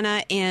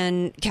Indiana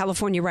and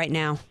California right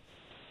now?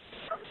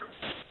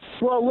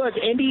 Well, look,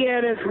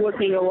 Indiana's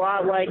looking a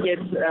lot like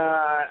it's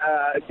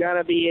going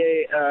to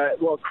be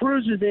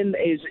Cruz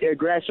is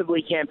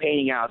aggressively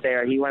campaigning out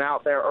there. He went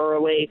out there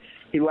early.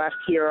 He left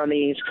here on the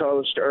East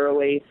Coast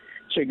early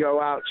to go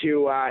out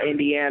to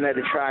Indiana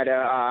to try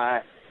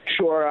to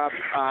shore up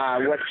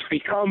what's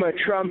become a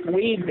Trump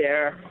lead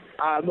there.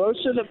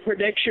 Most of the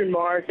prediction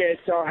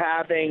markets are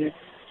having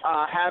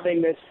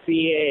this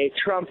be a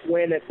Trump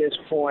win at this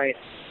point,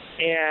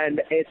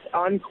 and it's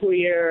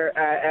unclear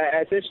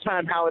at this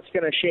time how it's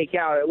going to shake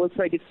out. It looks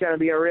like it's going to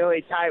be a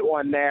really tight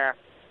one there.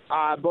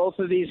 Both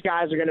of these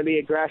guys are going to be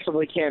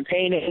aggressively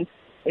campaigning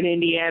in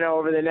Indiana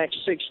over the next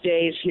 6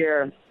 days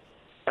here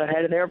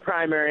ahead of their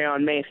primary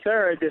on May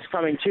 3rd, this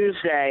coming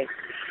Tuesday.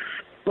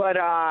 But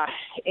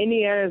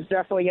Indiana is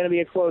definitely going to be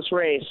a close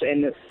race,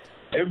 and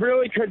it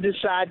really could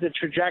decide the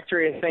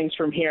trajectory of things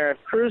from here. If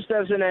Cruz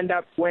doesn't end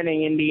up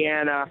winning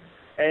Indiana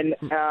and,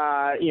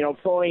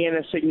 pulling in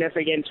a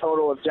significant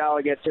total of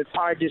delegates, it's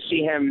hard to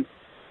see him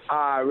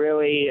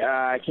really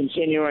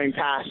continuing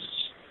past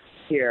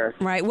here.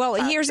 Right. Well,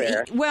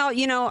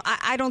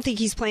 I don't think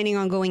he's planning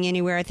on going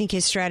anywhere. I think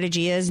his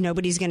strategy is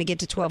nobody's going to get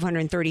to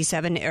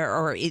 1,237,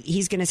 or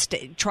he's going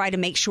to try to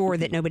make sure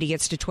that nobody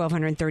gets to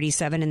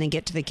 1,237 and then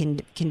get to the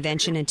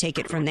convention and take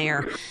it from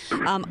there.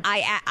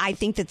 I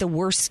think that the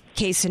worst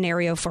case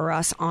scenario for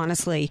us,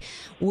 honestly,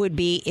 would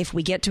be if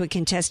we get to a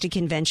contested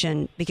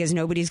convention because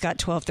nobody's got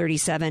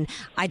 1,237.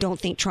 I don't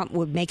think Trump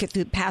would make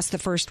it past the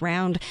first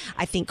round.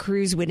 I think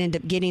Cruz would end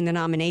up getting the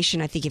nomination.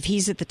 I think if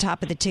he's at the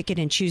top of the ticket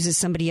and chooses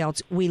somebody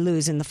else, we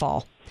lose in the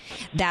fall.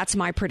 That's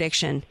my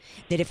prediction,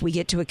 that if we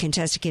get to a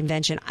contested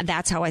convention,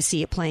 that's how I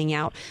see it playing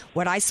out.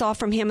 What I saw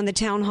from him in the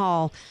town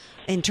hall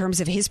in terms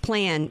of his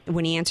plan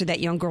when he answered that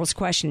young girl's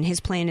question,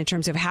 his plan in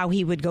terms of how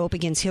he would go up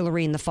against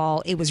Hillary in the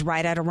fall, it was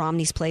right out of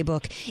Romney's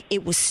playbook.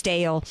 It was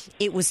stale.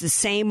 It was the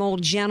same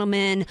old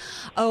gentleman.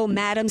 Oh,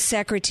 Madam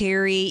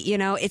Secretary,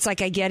 it's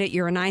like, I get it.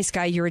 You're a nice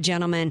guy. You're a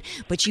gentleman.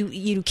 But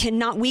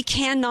we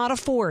cannot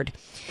afford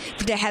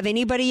to have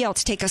anybody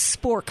else take a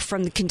spork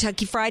from the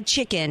Kentucky Fried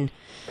Chicken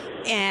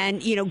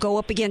and, go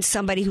up against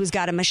somebody who's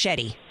got a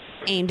machete.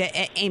 aimed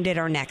at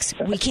our necks.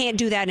 We can't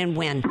do that and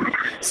win.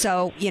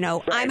 So,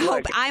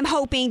 I'm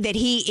hoping that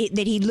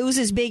he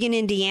loses big in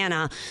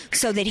Indiana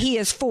so that he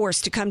is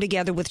forced to come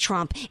together with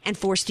Trump and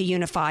forced to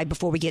unify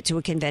before we get to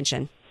a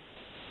convention.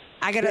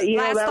 I got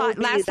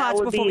last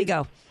thoughts before we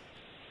go.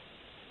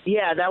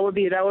 Yeah, that would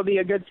be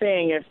a good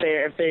thing if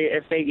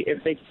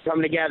they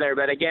come together.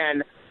 But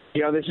again,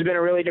 this has been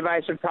a really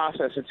divisive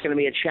process. It's going to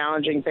be a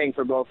challenging thing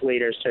for both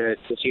leaders to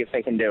see if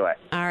they can do it.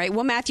 All right.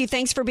 Well, Matthew,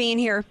 thanks for being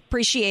here.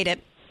 Appreciate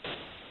it.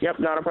 Yep,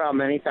 not a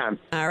problem. Anytime.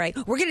 All right.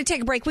 We're going to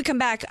take a break. We come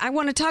back. I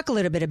want to talk a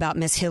little bit about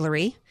Miss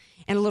Hillary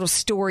and a little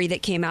story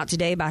that came out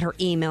today about her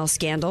email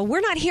scandal. We're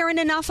not hearing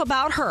enough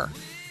about her.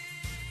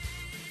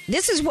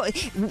 This is what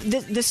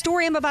the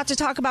story I'm about to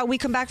talk about. We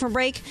come back from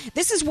break.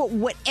 This is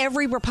what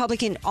every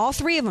Republican, all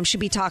three of them, should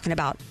be talking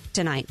about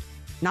tonight.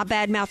 Not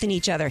bad-mouthing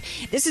each other.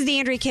 This is the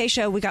Andrea Kaye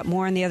Show. We got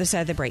more on the other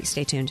side of the break.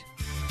 Stay tuned.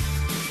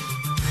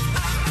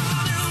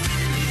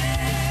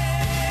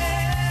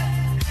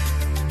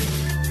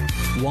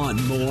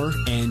 Want more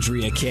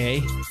Andrea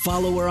Kaye?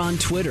 Follow her on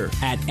Twitter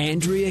at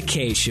Andrea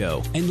Kaye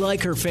Show and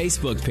like her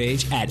Facebook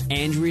page at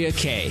Andrea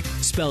Kaye,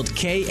 spelled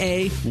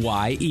Kaye.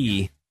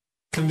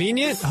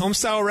 Convenient,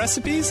 home-style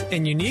recipes,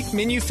 and unique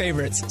menu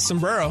favorites.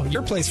 Sombrero,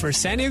 your place for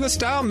San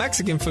Diego-style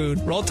Mexican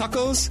food. Roll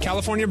tacos,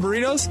 California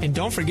burritos, and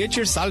don't forget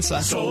your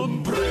salsa.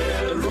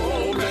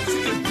 Sombrero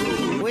Mexican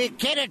food. We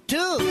get it,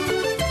 too.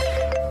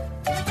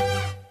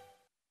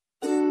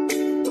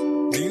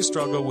 Do you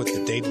struggle with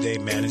the day-to-day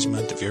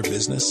management of your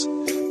business?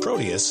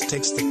 Proteus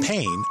takes the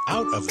pain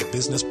out of the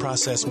business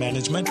process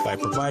management by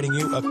providing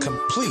you a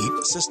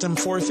complete system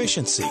for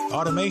efficiency,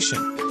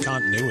 automation,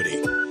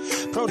 continuity.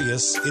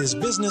 Proteus is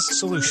business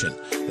solution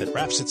that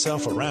wraps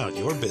itself around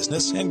your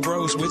business and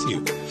grows with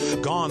you.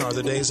 Gone are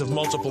the days of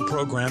multiple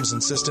programs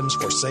and systems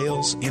for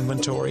sales,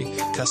 inventory,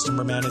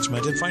 customer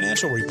management, and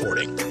financial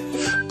reporting.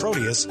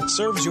 Proteus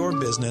serves your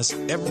business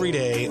every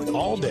day,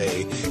 all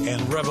day,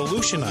 and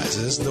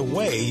revolutionizes the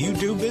way you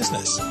do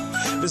business.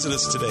 Visit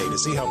us today to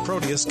see how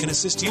Proteus can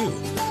assist you.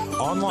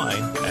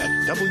 Online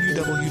at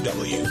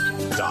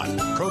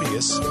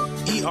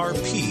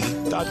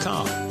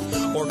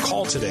www.proteuserp.com or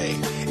call today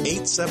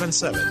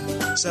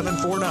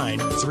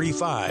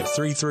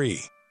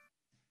 877-749-3533.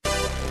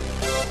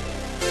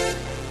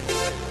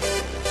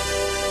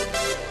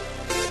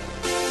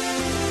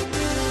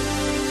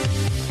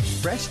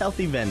 Fresh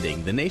Healthy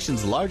Vending, the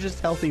nation's largest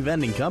healthy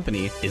vending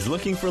company, is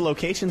looking for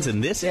locations in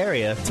this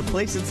area to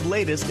place its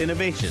latest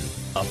innovation.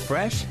 A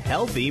fresh,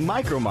 healthy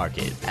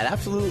micro-market at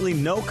absolutely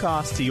no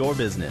cost to your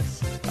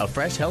business. A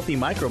fresh, healthy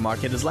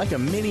micro-market is like a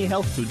mini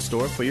health food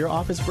store for your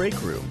office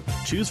break room.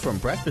 Choose from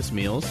breakfast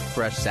meals,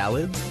 fresh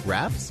salads,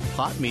 wraps,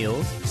 hot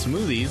meals,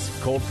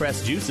 smoothies,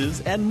 cold-pressed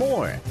juices, and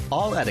more.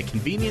 All at a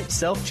convenient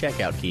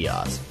self-checkout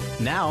kiosk.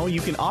 Now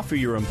you can offer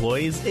your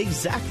employees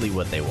exactly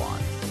what they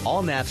want.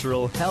 All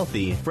natural,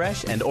 healthy,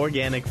 fresh, and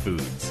organic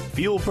foods.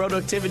 Fuel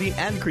productivity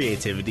and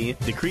creativity,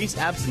 decrease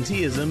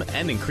absenteeism,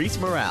 and increase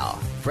morale.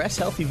 Fresh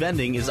Healthy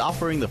Vending is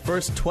offering the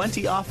first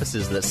 20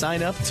 offices that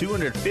sign up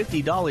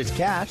 $250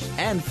 cash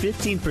and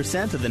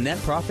 15% of the net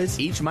profits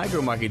each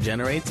micro-market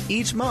generates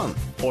each month.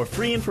 For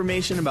free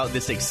information about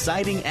this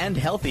exciting and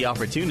healthy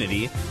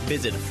opportunity,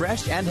 visit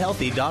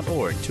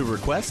freshandhealthy.org to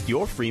request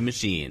your free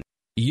machine.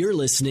 You're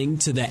listening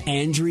to The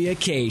Andrea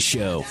Kaye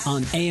Show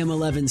on AM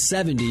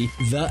 1170,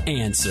 The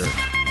Answer.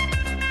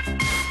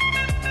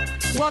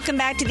 Welcome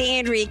back to The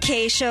Andrea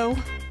Kaye Show.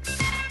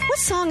 What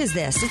song is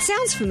this? It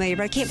sounds familiar,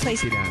 but I can't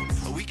place it.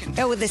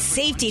 Oh, the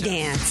safety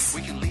dance.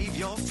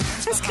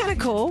 That's kind of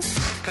cool.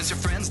 Because your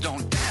friends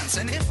don't dance,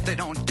 and if they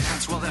don't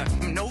dance, well, they're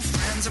no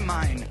friends of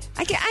mine.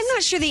 I'm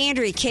not sure The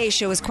Andrea Kaye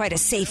Show is quite a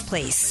safe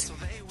place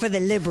for the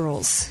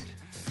liberals.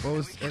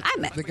 Well,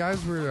 the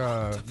guys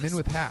were men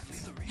with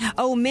hats.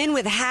 Oh, men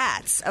with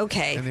hats.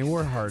 Okay. And they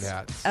wore hard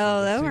hats.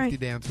 Oh, the all right.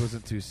 safety dance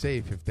wasn't too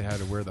safe if they had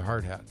to wear the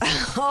hard hats.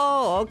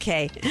 Oh,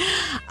 okay.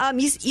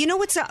 You know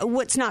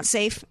what's not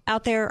safe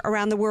out there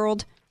around the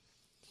world?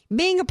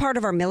 Being a part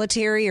of our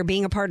military or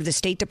being a part of the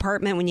State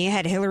Department when you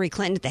had Hillary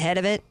Clinton at the head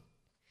of it.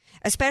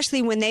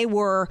 Especially when they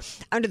were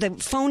under the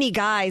phony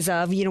guise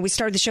of, we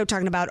started the show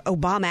talking about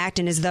Obama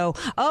acting as though,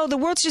 the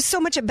world's just so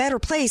much a better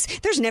place.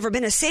 There's never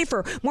been a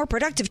safer, more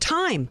productive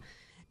time.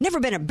 Never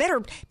been a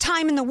better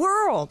time in the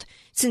world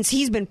since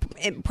he's been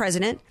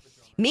president.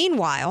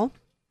 Meanwhile,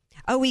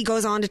 he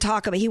went on to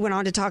talk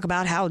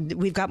about how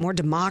we've got more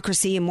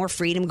democracy and more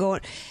freedom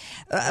going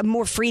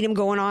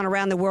on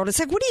around the world. It's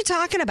like, what are you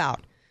talking about?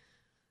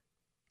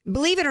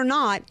 Believe it or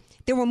not,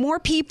 there were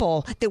more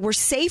people that were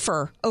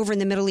safer over in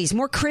the Middle East,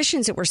 more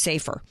Christians that were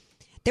safer.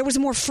 There was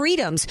more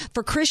freedoms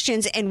for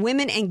Christians and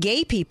women and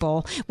gay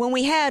people when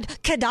we had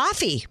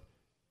Gaddafi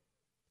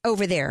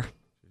over there.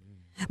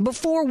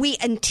 Before we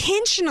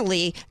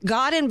intentionally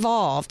got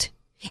involved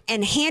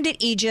and handed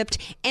Egypt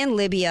and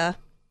Libya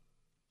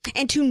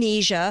and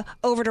Tunisia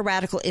over to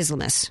radical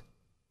Islamists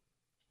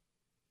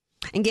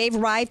and gave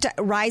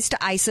rise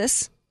to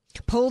ISIS,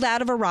 pulled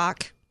out of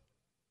Iraq,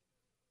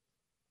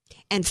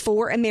 and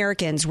 4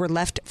 Americans were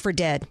left for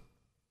dead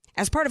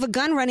as part of a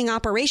gun-running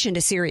operation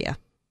to Syria.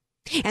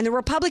 And the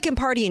Republican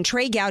Party and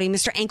Trey Gowdy,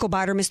 Mr.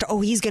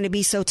 Anklebiter, he's going to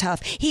be so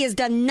tough. He has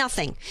done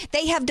nothing.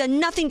 They have done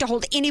nothing to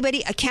hold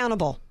anybody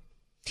accountable.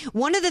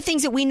 One of the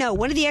things that we know,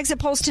 one of the exit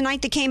polls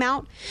tonight that came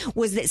out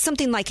was that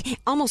something like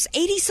almost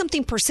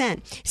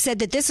 80-something% said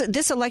that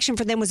this election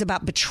for them was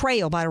about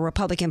betrayal by the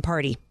Republican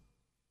Party.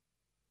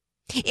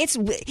 It's,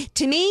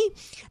 to me,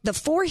 the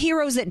 4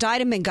 heroes that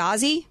died in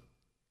Benghazi,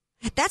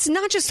 that's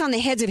not just on the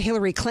heads of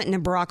Hillary Clinton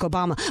and Barack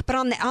Obama, but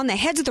on the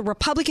heads of the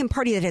Republican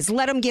Party that has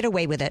let them get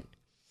away with it.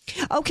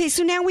 Okay,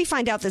 so now we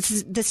find out that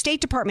the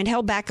State Department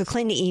held back a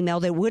Clinton email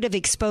that would have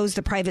exposed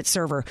the private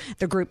server,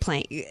 the group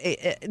playing,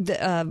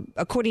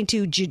 according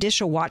to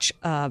Judicial Watch.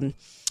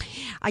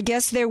 I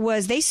guess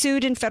they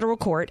sued in federal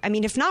court. I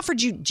mean, if not for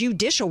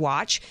Judicial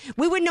Watch,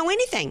 we wouldn't know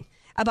anything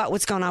about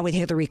what's going on with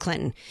Hillary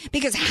Clinton.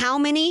 Because how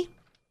many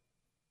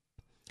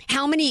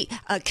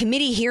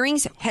committee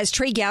hearings has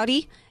Trey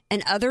Gowdy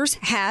and others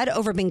had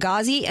over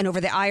Benghazi and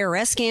over the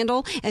IRS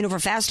scandal and over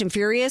Fast and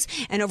Furious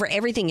and over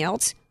everything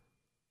else?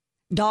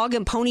 Dog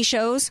and pony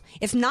shows.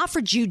 If not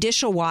for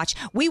Judicial Watch,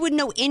 we wouldn't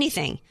know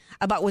anything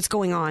about what's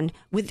going on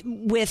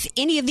with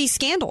any of these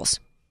scandals.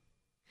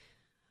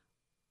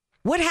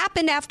 What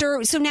happened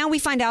after? So now we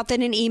find out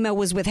that an email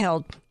was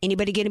withheld.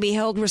 Anybody going to be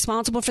held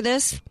responsible for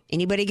this?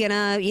 Anybody going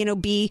to,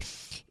 be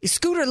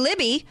Scooter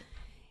Libby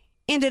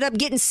ended up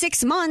getting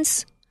 6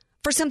 months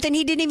for something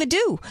he didn't even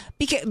do,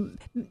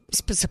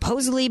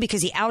 supposedly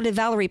because he outed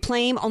Valerie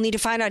Plame, only to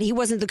find out he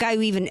wasn't the guy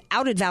who even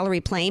outed Valerie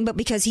Plame, but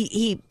because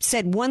he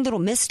said one little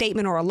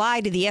misstatement or a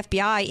lie to the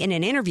FBI in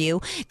an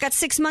interview, got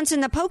 6 months in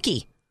the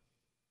pokey.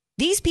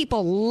 These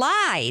people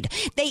lied.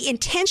 They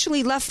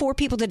intentionally left 4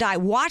 people to die,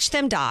 watched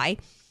them die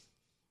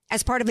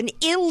as part of an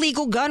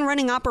illegal gun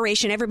running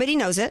operation. Everybody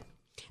knows it.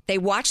 They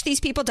watched these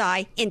people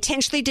die,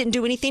 intentionally didn't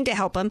do anything to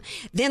help them,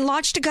 then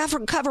launched a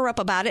cover up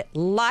about it,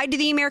 lied to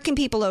the American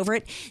people over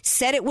it,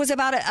 said it was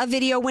about a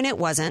video when it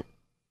wasn't,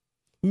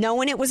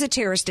 knowing it was a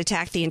terrorist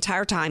attack the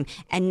entire time,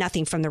 and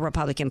nothing from the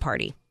Republican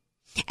Party.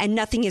 And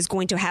nothing is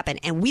going to happen.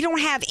 And we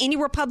don't have any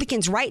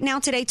Republicans right now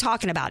today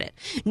talking about it.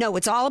 No,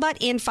 it's all about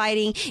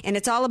infighting, and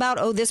it's all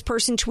about, this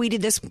person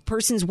tweeted this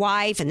person's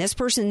wife and this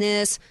person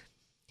this.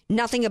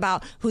 Nothing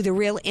about who the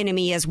real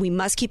enemy is. We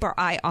must keep our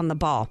eye on the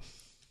ball.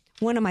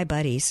 One of my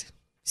buddies,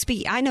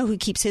 I know who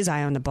keeps his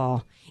eye on the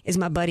ball, is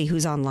my buddy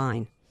who's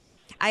online.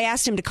 I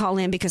asked him to call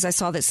in because I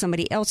saw that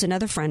somebody else,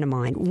 another friend of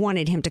mine,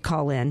 wanted him to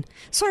call in.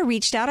 So I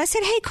reached out. I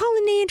said, hey, call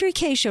in the Andrea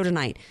Kaye Show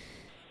tonight.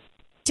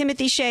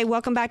 Timothy Shea,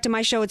 welcome back to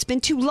my show. It's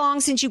been too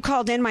long since you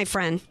called in, my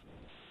friend.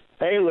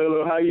 Hey,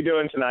 Lulu. How you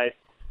doing tonight?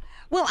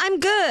 Well, I'm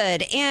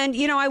good. And,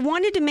 I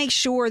wanted to make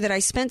sure that I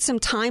spent some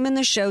time in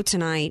the show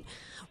tonight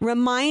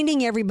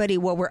reminding everybody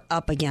what we're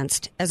up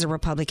against as a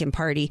Republican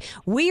Party.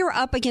 We are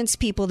up against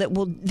people that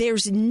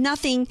there's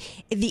nothing,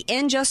 the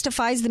end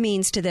justifies the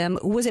means to them.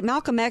 Was it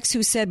Malcolm X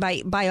who said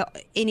by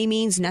any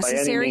means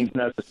necessary? By any means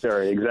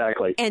necessary,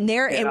 exactly.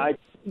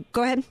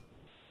 Go ahead.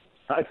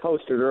 I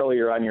posted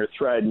earlier on your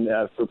thread,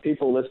 for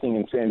people listening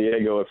in San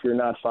Diego, if you're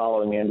not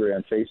following Andrea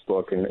on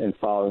Facebook and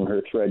following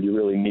her thread, you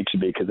really need to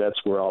be, because that's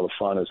where all the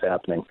fun is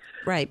happening.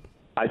 Right.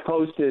 I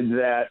posted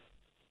that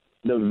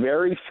the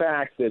very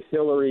fact that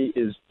Hillary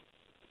is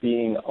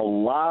being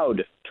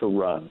allowed to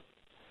run,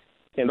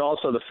 and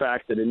also the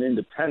fact that an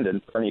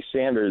independent, Bernie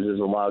Sanders, is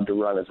allowed to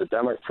run as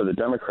for the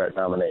Democrat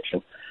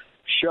nomination,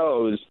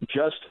 shows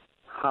just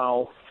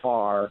how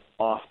far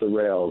off the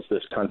rails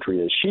this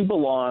country is. She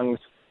belongs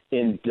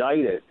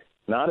indicted,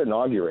 not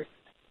inaugurated.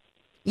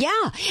 Yeah.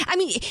 I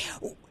mean,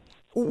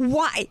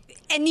 why?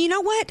 And you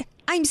know what?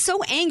 I'm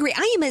so angry.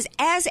 I am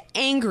as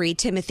angry,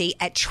 Timothy,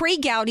 at Trey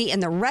Gowdy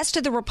and the rest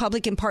of the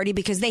Republican Party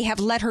because they have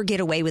let her get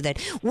away with it.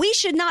 We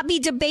should not be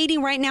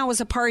debating right now as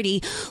a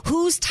party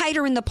who's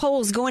tighter in the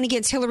polls going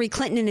against Hillary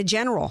Clinton in a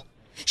general.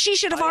 She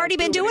should have already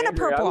been doing a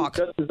perp walk.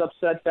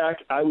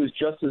 I was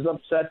just as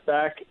upset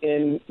back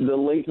in the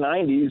late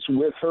 90s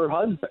with her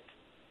husband.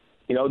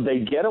 They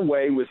get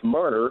away with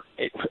murder,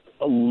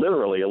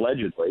 literally,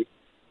 allegedly,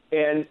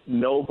 and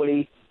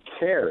nobody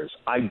cares.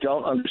 I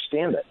don't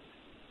understand it.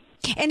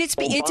 And it's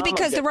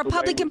because the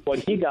Republican... What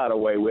he got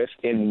away with,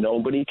 and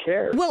nobody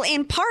cares. Well,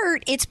 in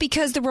part, it's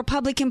because the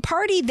Republican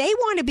Party, they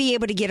want to be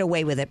able to get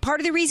away with it. Part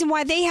of the reason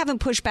why they haven't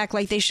pushed back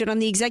like they should on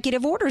the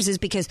executive orders is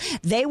because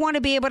they want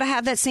to be able to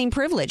have that same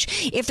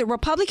privilege. If the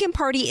Republican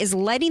Party is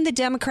letting the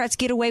Democrats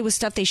get away with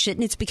stuff they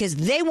shouldn't, it's because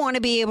they want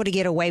to be able to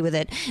get away with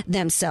it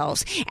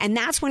themselves. And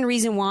that's one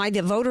reason why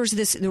the voters,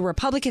 the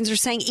Republicans are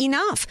saying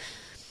enough.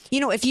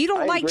 If you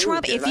don't like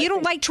Trump,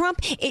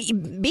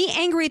 be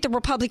angry at the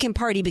Republican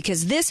Party,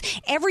 because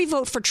every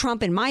vote for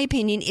Trump, in my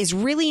opinion, is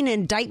really an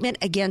indictment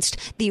against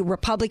the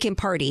Republican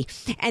Party.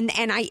 And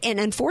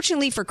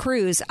unfortunately for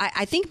Cruz,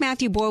 I think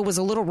Matthew Boyle was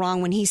a little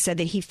wrong when he said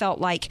that he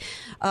felt like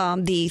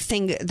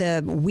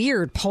the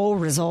weird poll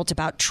result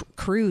about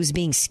Cruz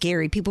being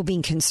scary, people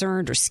being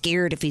concerned or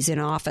scared if he's in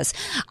office.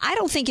 I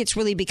don't think it's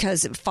really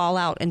because of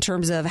fallout in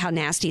terms of how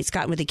nasty it's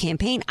gotten with the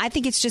campaign. I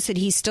think it's just that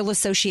he's still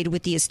associated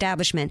with the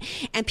establishment,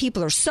 and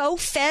people are so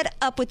fed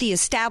up with the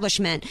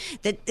establishment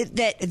that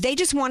they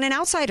just want an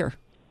outsider.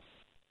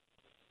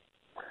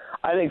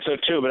 I think so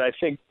too, but I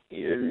think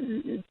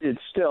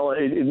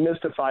it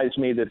mystifies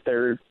me that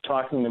they're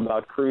talking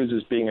about Cruz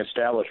as being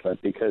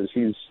establishment, because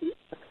he's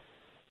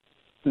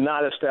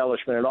not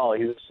establishment at all.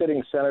 He's a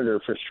sitting senator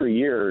for 3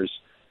 years.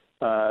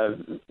 But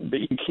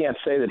you can't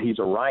say that he's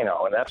a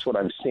rhino, and that's what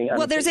I'm seeing.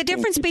 Well, there's a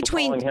difference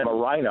between calling him a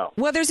rhino.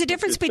 Well, there's a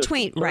difference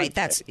between right.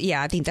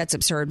 I think that's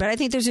absurd. But I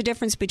think there's a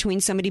difference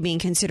between somebody being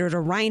considered a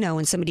rhino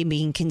and somebody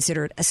being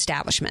considered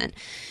establishment.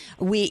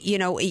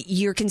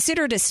 You're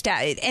considered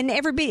and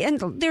everybody,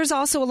 and there's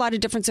also a lot of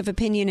difference of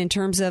opinion in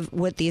terms of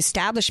what the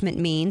establishment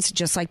means,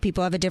 just like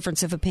people have a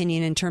difference of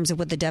opinion in terms of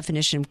what the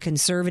definition of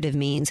conservative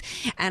means.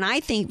 And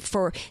I think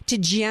to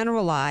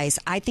generalize,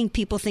 I think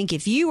people think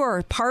if you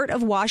are part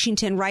of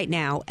Washington right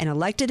now, an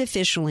elected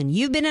official, and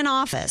you've been in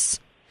office,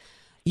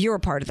 you're a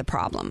part of the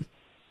problem.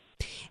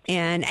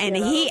 And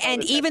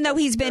even though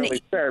he's been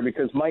fair,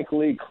 because Mike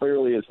Lee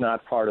clearly is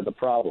not part of the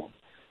problem.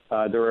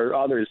 There are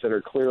others that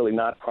are clearly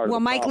not part of the problem. Well,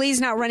 Mike Lee's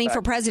not running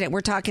for president.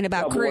 We're talking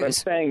about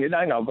Cruz.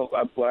 I know, but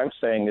what I'm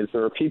saying is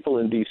there are people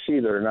in D.C.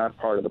 that are not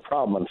part of the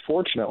problem.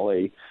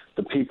 Unfortunately,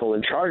 the people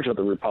in charge of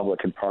the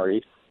Republican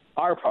Party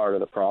are part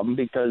of the problem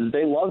because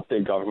they love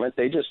big government.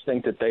 They just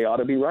think that they ought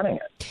to be running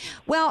it.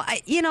 Well,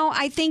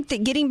 I think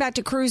that getting back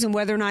to Cruz and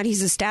whether or not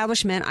he's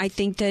establishment, I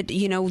think that,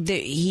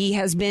 he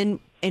has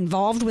been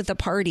involved with the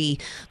party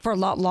for a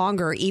lot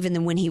longer, even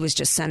than when he was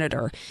just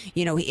senator.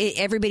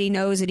 Everybody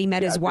knows that he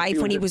met his wife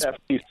when he was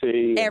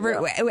FTC.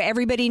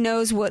 Everybody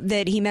knows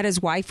that he met his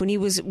wife when he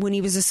was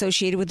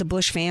associated with the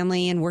Bush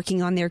family and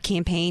working on their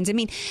campaigns. I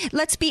mean,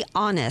 let's be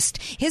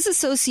honest. His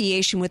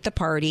association with the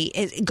party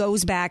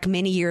goes back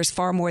many years,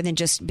 far more than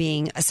just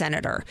being a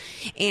senator.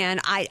 And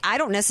I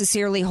don't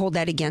necessarily hold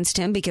that against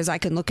him, because I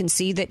can look and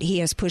see that he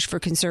has pushed for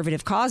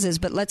conservative causes.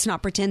 But let's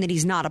not pretend that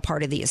he's not a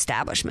part of the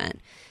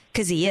establishment.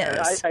 Because he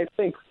is. I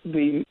think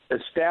the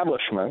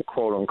establishment,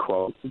 quote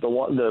unquote,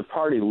 the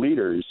party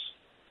leaders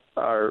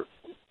are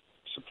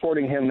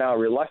supporting him now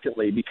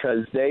reluctantly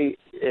because they,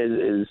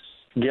 as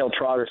Gail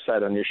Trotter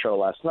said on your show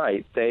last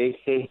night, they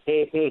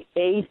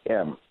hate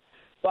him.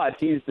 But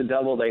he's the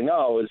devil they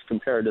know as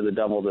compared to the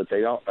devil that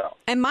they don't know.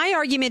 And my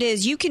argument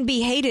is you can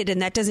be hated,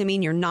 and that doesn't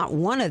mean you're not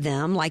one of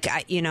them. Like,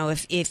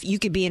 if you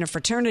could be in a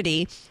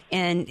fraternity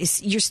and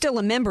you're still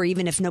a member,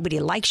 even if nobody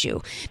likes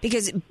you,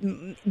 because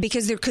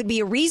there could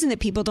be a reason that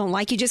people don't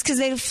like you just because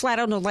they flat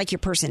out don't like your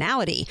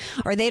personality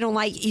or they don't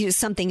like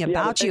something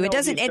about you. It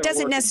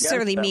doesn't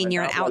necessarily mean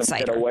you're an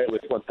outsider. Get away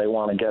with what they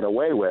want to get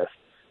away with.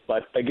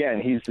 But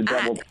again, he's the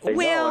devil they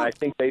know, and I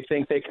think they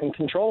can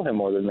control him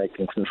more than they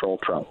can control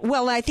Trump.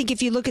 Well, I think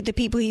if you look at the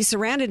people he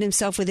surrounded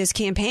himself with his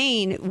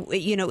campaign,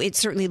 it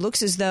certainly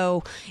looks as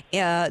though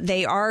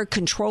they are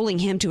controlling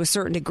him to a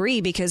certain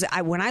degree. Because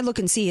when I look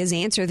and see his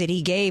answer that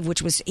he gave,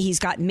 which was he's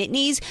got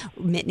Mitt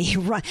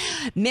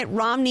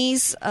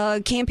Romney's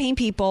campaign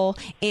people,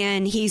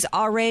 and he's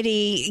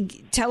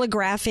already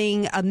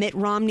telegraphing a Mitt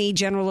Romney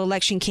general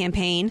election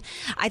campaign.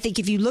 I think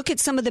if you look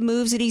at some of the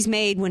moves that he's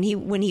made when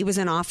he was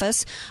in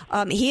office.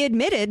 He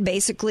admitted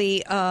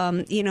basically,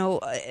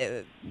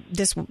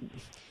 this.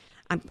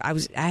 I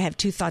have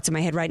two thoughts in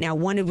my head right now.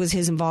 One, was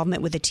his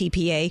involvement with the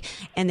TPA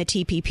and the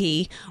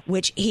TPP,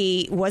 which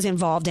he was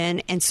involved in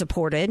and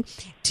supported.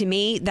 To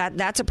me,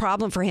 that's a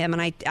problem for him.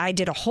 And I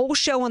did a whole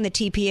show on the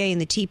TPA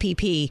and the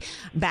TPP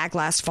back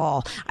last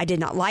fall. I did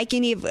not like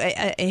any of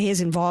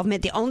his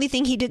involvement. The only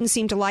thing he didn't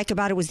seem to like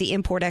about it was the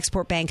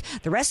Import-Export Bank.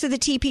 The rest of the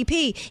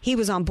TPP he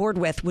was on board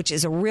with, which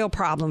is a real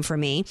problem for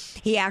me.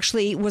 He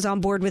actually was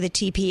on board with the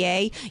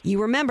TPA.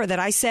 You remember that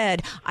I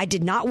said I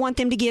did not want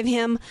them to give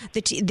him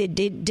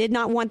did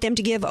not want them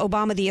to give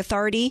Obama the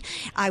authority.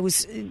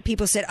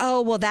 People said,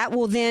 oh, well,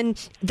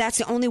 that's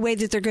the only way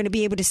that they're going to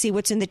be able to see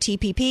what's in the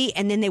TPP,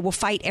 and then they will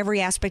fight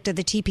every aspect of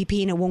the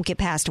TPP and it won't get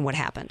passed. And what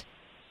happened?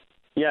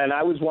 Yeah, and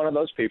I was one of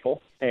those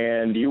people,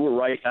 and you were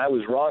right. I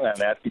was wrong on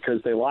that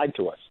because they lied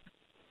to us.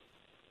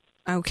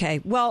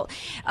 Okay. Well,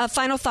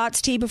 final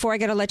thoughts, T, before I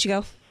got to let you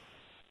go.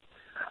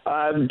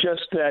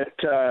 Just that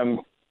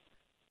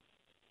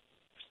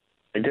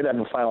I did have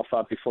a final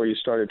thought before you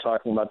started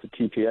talking about the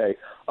TPA.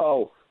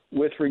 Oh,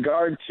 with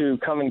regard to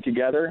coming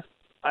together,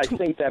 I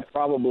think that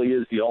probably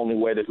is the only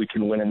way that we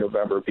can win in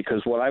November,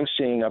 because what I'm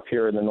seeing up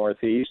here in the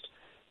Northeast,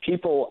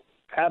 people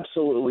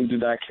absolutely do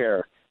not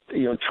care.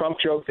 Trump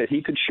joked that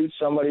he could shoot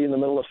somebody in the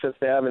middle of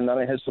Fifth Ave and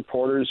none of his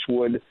supporters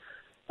would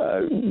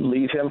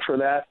leave him for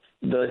that.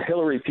 The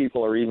Hillary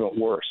people are even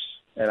worse.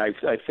 And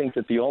I think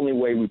that the only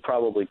way we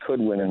probably could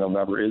win in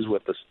November is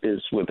with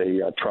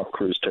a Trump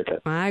Cruz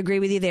ticket. I agree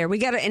with you there.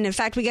 And in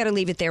fact, we got to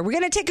leave it there. We're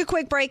going to take a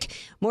quick break.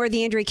 More of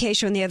the Andrea Kaye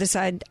Show on the other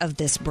side of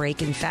this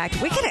break. In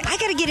fact, I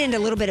got to get into a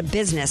little bit of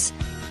business.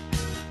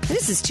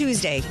 This is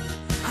Tuesday.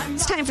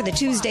 It's time for the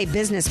Tuesday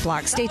Business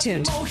Block. Stay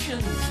tuned.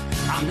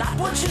 I'm not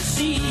what you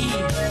see.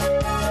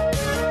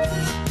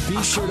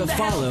 Be sure to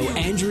follow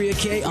Andrea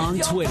Kaye on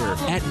Twitter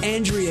at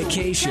Andrea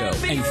Kaye Show,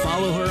 and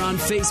follow her on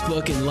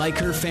Facebook and like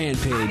her fan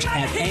page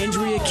at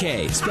Andrea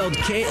Kaye, spelled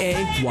Kaye.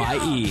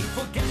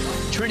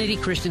 Trinity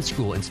Christian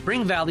School in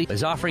Spring Valley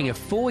is offering a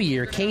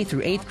full-year K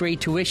through 8th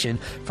grade tuition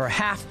for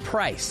half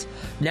price.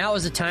 Now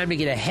is the time to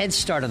get a head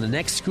start on the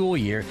next school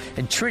year,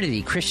 and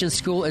Trinity Christian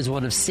School is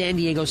one of San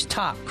Diego's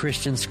top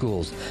Christian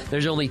schools.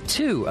 There's only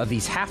 2 of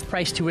these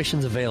half-price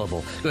tuitions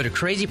available. Go to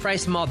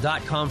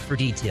crazypricemall.com for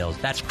details.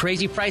 That's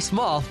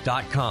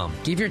crazypricemall.com.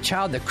 Give your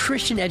child the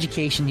Christian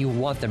education you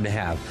want them to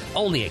have.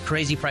 Only at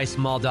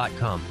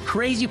crazypricemall.com.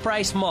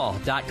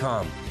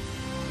 crazypricemall.com.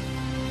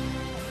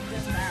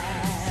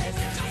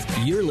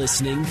 You're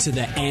listening to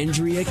The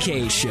Andrea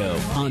Kaye Show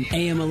on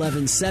AM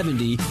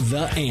 1170,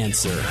 The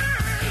Answer.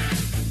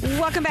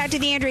 Welcome back to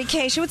The Andrea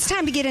Kaye Show. It's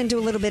time to get into a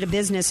little bit of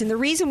business. And the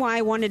reason why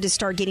I wanted to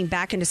start getting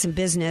back into some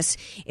business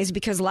is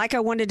because, like I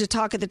wanted to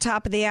talk at the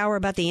top of the hour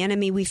about the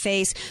enemy we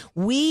face,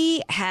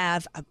 we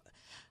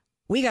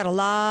got a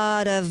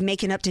lot of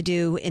making up to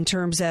do in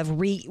terms of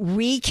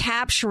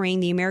recapturing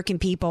the American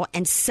people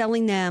and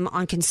selling them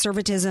on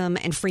conservatism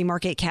and free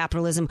market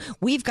capitalism.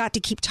 We've got to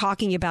keep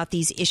talking about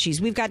these issues.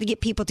 We've got to get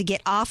people to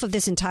get off of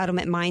this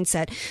entitlement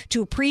mindset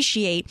to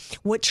appreciate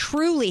what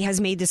truly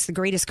has made this the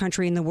greatest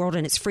country in the world,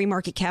 and it's free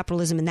market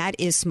capitalism, and that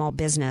is small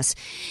business.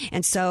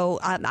 And so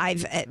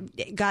I've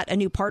got a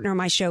new partner on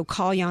my show,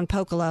 Kalyan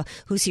Pokala,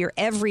 who's here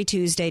every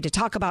Tuesday to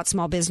talk about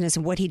small business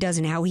and what he does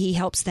and how he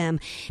helps them,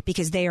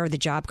 because they are the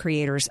job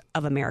creators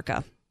of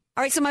America.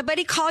 All right, so my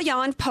buddy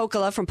Kalyan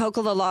Pokala from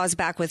Pokala Law is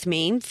back with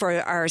me for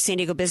our San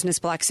Diego Business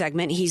Block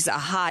segment. He's a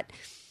I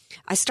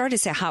started to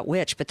say hot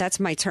witch, but that's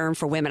my term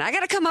for women. I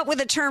got to come up with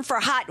a term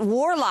for hot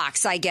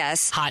warlocks, I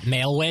guess. Hot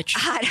male witch?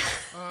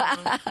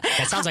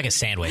 That sounds like a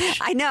sandwich.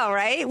 I know,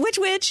 right? Which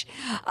witch?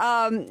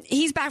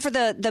 He's back for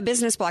the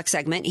Business Block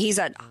segment. He's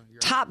a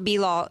top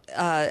B-law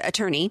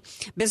attorney,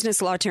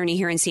 business law attorney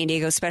here in San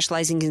Diego,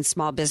 specializing in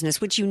small business,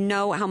 which you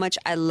know how much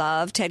I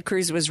love. Ted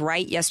Cruz was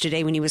right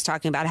yesterday when he was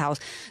talking about how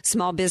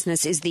small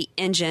business is the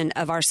engine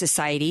of our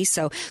society.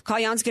 So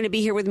Kalyan's going to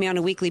be here with me on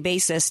a weekly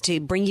basis to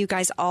bring you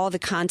guys all the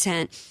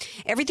content,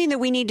 everything that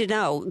we need to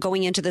know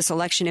going into this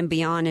election and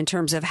beyond in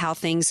terms of how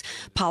things,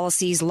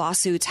 policies,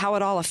 lawsuits, how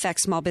it all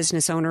affects small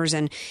business owners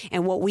and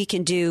what we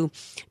can do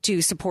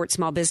to support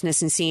small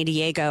business in San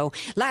Diego.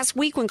 Last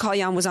week when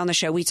Kalyan was on the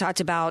show, we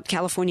talked about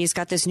California's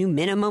got this new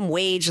minimum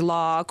wage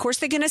law. Of course,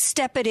 they're going to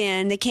step it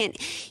in. They can't,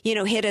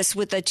 hit us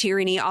with the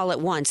tyranny all at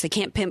once. They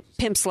can't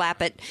pimp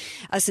slap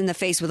us in the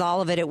face with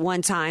all of it at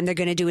one time. They're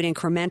going to do it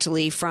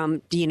incrementally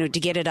from, to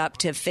get it up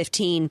to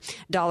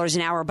 $15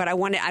 an hour. But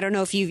I don't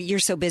know if you're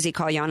so busy,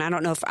 Kalyan. I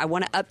don't know if I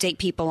want to update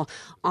people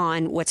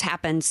on what's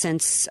happened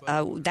since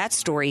that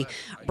story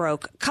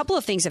broke. A couple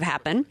of things have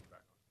happened.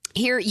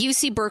 Here,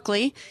 UC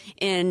Berkeley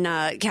in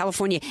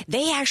California,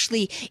 they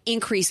actually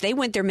increased. They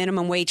went their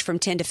minimum wage from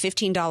 $10 to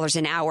 $15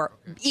 an hour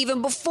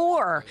even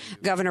before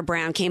Governor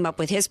Brown came up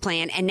with his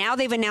plan. And now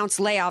they've announced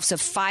layoffs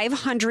of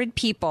 500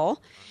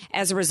 people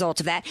as a result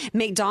of that.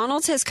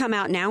 McDonald's has come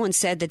out now and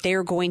said that they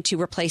are going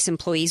to replace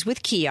employees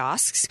with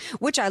kiosks,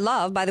 which I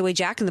love. By the way,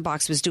 Jack in the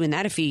Box was doing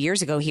that a few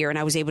years ago here, and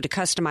I was able to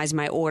customize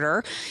my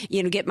order,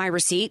 get my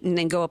receipt, and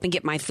then go up and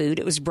get my food.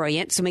 It was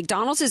brilliant. So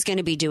McDonald's is going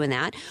to be doing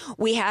that.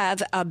 We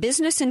have a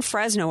business in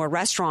Fresno, a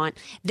restaurant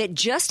that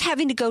just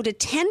having to go to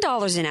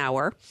 $10 an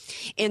hour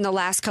in the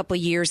last couple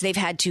of years. They've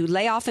had to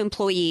lay off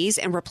employees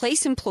and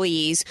replace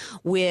employees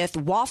with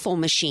waffle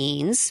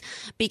machines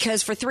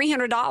because for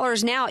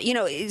 $300 now,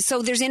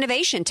 so there's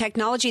innovation,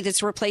 technology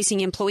that's replacing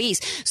employees.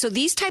 So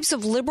these types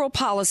of liberal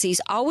policies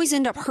always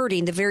end up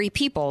hurting the very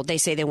people they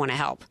say they want to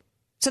help.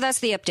 So that's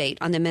the update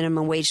on the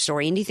minimum wage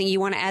story. Anything you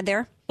want to add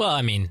there? Well,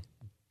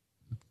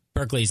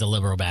 Berkeley's a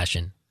liberal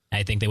bastion.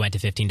 I think they went to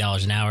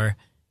 $15 an hour,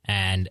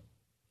 and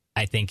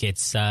I think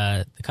it's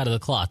the cut of the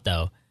cloth,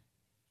 though.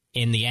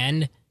 In the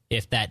end,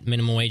 if that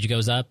minimum wage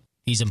goes up,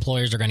 these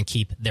employers are going to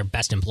keep their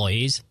best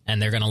employees,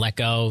 and they're going to let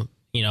go.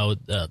 All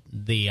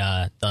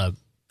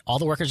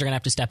the workers are going to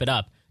have to step it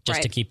up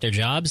just to keep their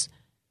jobs.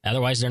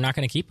 Otherwise, they're not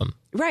going to keep them.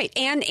 Right.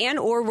 And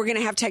or we're going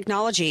to have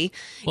technology.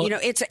 Well,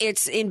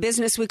 it's in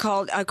business we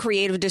call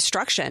creative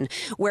destruction,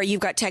 where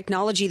you've got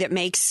technology that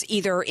makes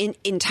either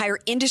entire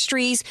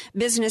industries,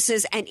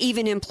 businesses, and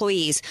even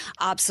employees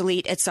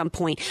obsolete at some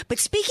point. But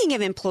speaking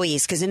of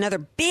employees, because another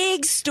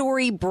big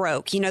story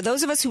broke,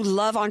 those of us who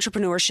love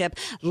entrepreneurship,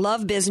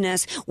 love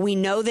business, we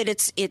know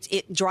that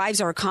it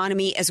drives our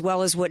economy as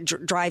well as what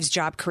drives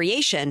job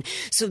creation.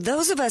 So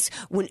those of us,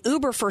 when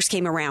Uber first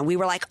came around, we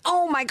were like,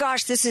 oh my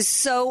gosh, this is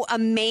so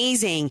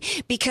amazing.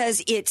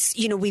 Because it's,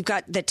 we've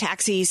got the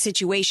taxi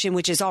situation,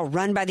 which is all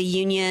run by the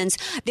unions.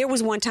 There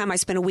was one time I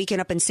spent a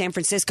weekend up in San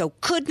Francisco,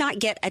 could not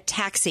get a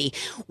taxi.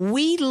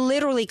 We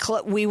literally,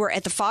 we were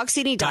at the Fog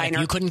City Diner.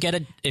 You couldn't get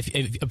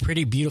a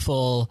pretty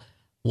beautiful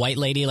white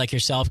lady like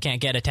yourself can't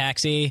get a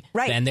taxi,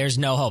 then there's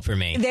no hope for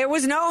me. There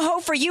was no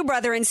hope for you,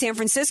 brother, in San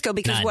Francisco,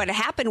 because None. what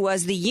happened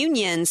was the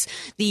unions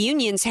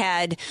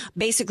had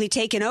basically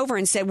taken over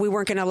and said we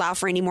weren't going to allow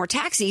for any more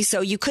taxis,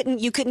 so you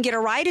couldn't get a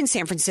ride in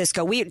San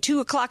Francisco. We at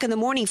 2:00 in the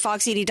morning,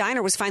 Fox 80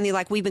 Diner was finally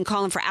like, we've been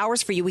calling for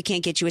hours for you. We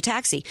can't get you a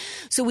taxi.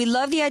 So we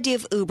love the idea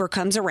of Uber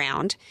comes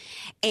around,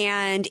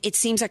 and it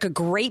seems like a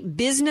great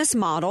business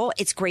model.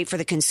 It's great for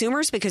the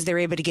consumers because they're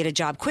able to get a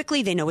job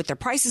quickly. They know what their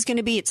price is going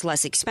to be. It's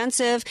less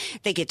expensive.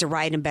 They get to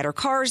ride in better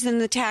cars than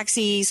the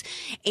taxis,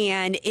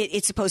 and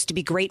it's supposed to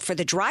be great for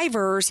the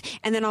drivers.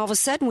 And then all of a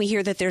sudden we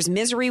hear that there's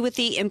misery with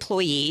the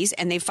employees,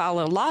 and they file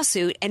a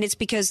lawsuit, and it's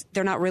because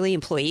they're not really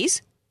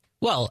employees.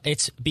 Well,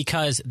 it's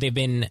because they've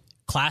been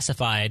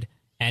classified,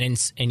 and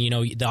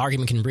the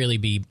argument can really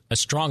be, a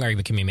strong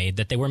argument can be made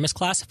that they were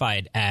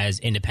misclassified as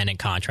independent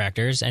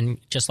contractors. And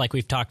just like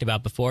we've talked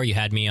about before, you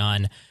had me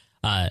on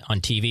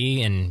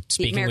TV and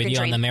speaking with you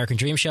on the American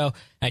Dream Show.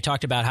 I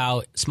talked about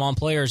how small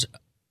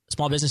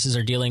businesses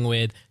are dealing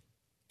with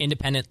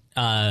independent,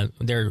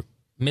 they're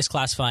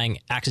misclassifying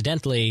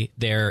accidentally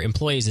their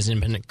employees as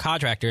independent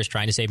contractors,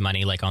 trying to save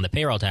money, like on the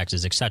payroll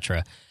taxes,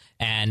 etc.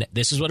 And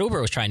this is what Uber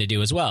was trying to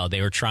do as well.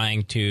 They were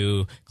trying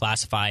to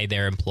classify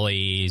their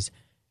employees,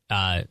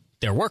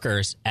 their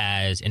workers,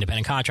 as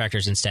independent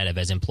contractors instead of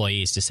as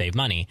employees to save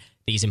money.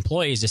 These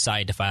employees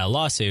decided to file a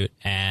lawsuit,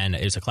 and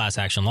it was a class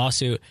action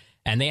lawsuit.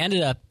 And they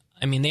ended up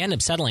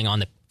settling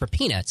for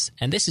peanuts.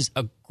 And this is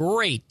a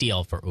great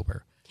deal for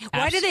Uber.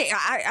 Why did they?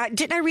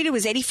 Didn't I read it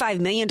was $85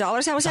 million? How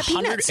was that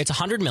peanuts? It's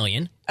 $100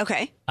 million.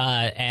 Okay.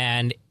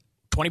 And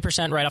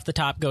 20% right off the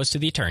top goes to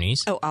the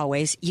attorneys. Oh,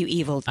 always. You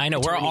evil. I know.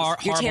 attorneys. We're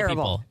You're horrible terrible.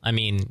 people. I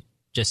mean,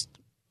 just,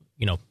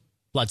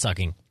 blood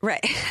sucking.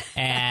 Right.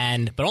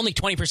 But only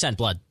 20%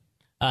 blood.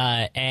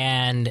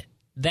 And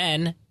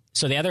then,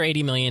 so the other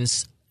 80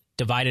 million's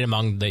divided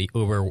among the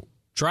Uber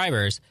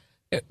drivers.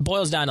 It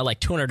boils down to like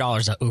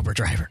 $200 a Uber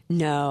driver.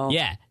 No.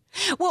 Yeah.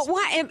 Well,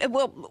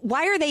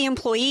 why are they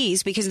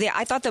employees? Because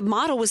I thought the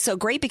model was so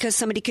great because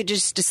somebody could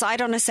just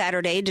decide on a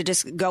Saturday to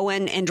just go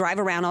in and drive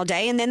around all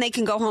day, and then they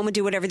can go home and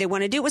do whatever they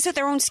want to do. It was at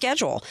their own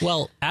schedule.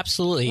 Well,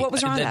 absolutely. What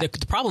was wrong with that?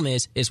 The problem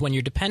is when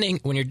you're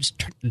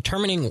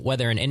determining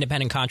whether an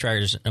independent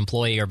contractor is an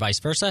employee or vice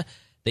versa,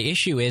 the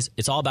issue is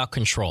it's all about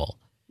control.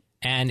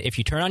 And if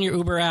you turn on your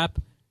Uber app,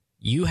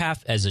 you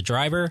have, as a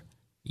driver,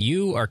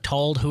 you are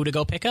told who to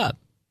go pick up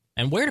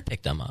and where to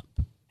pick them up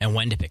and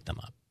when to pick them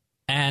up.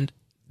 And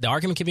the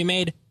argument can be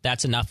made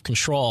that's enough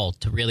control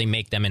to really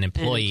make them an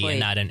employee and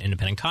not an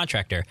independent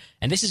contractor.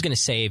 And this is going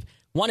to save,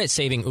 it's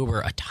saving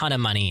Uber a ton of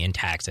money in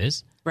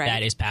taxes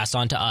that is passed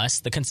on to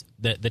us,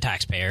 the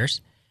taxpayers.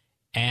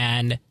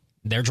 And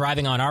they're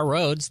driving on our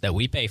roads that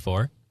we pay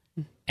for.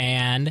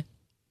 And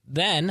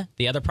then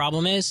the other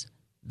problem is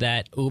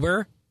that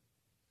Uber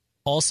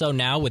also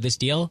now with this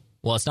deal,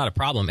 well, it's not a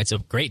problem. It's a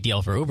great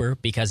deal for Uber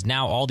because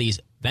now all these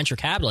venture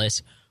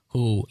capitalists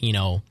who,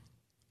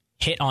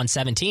 hit on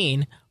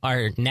 17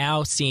 are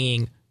now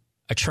seeing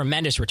a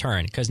tremendous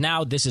return because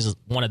now this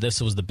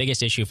was the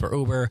biggest issue for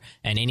Uber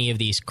and any of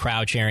these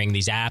crowd sharing,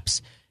 these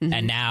apps. Mm-hmm.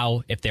 And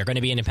now if they're going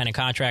to be independent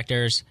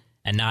contractors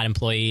and not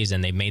employees,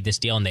 and they made this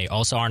deal and they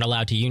also aren't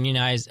allowed to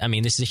unionize, I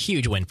mean, this is a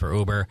huge win for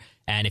Uber.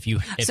 And if you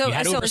had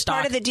Uber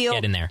stock,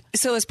 get in there.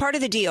 So as part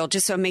of the deal,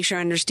 just so I make sure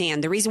I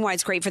understand, the reason why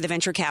it's great for the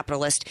venture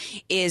capitalist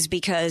is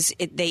because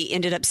they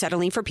ended up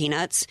settling for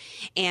peanuts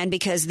and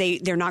because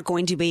they're not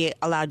going to be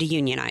allowed to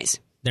unionize.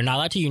 They're not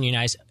allowed to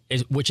unionize,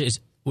 which is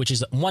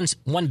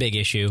one big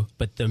issue.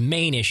 But the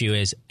main issue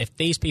is if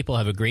these people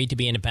have agreed to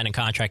be independent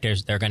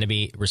contractors, they're going to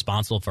be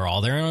responsible for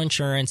all their own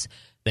insurance,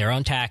 their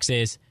own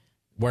taxes,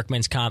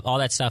 workman's comp, all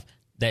that stuff.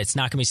 That it's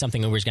not going to be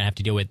something Uber's going to have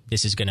to deal with.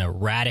 This is going to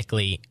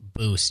radically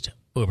boost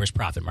Uber's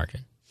profit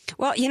margin.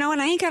 Well, and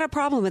I ain't got a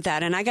problem with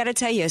that. And I got to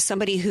tell you, as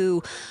somebody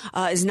who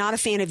is not a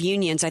fan of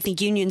unions, I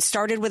think unions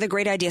started with a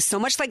great idea, so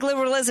much like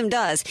liberalism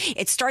does.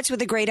 It starts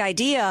with a great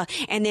idea,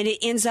 and then it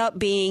ends up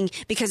being,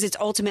 because it's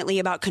ultimately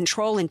about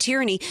control and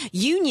tyranny,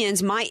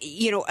 unions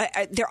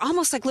they're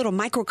almost like little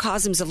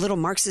microcosms of little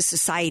Marxist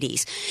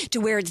societies to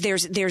where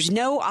there's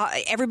no,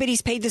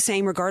 everybody's paid the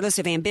same regardless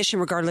of ambition,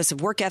 regardless of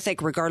work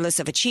ethic, regardless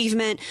of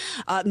achievement.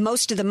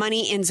 Most of the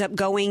money ends up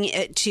going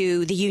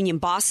to the union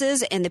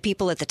bosses and the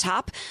people at the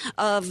top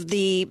of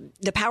the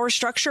power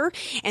structure,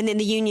 and then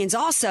the unions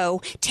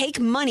also take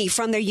money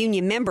from their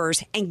union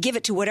members and give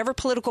it to whatever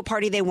political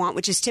party they want,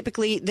 which is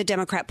typically the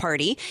Democrat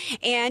Party.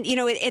 And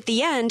at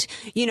the end,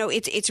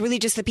 it's really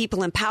just the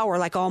people in power,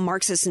 like all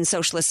Marxist and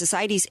socialist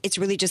societies. It's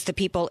really just the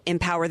people in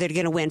power that are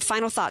going to win.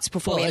 Final thoughts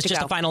before we have to go. It's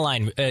just a final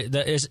line.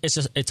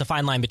 It's a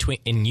fine line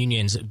in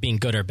unions being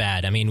good or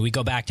bad. I mean, we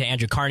go back to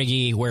Andrew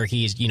Carnegie, where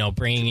he's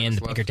bringing in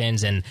the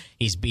Pinkertons and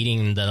he's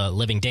beating the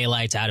living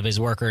daylights out of his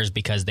workers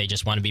because they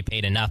just want to be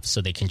paid enough so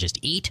they can just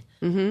eat.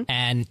 Mm-hmm.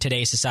 And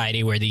today's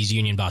society where these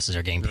union bosses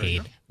are getting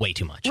paid way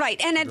too much. Right.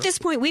 And at this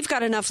point, we've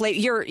got enough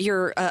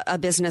you're a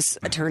business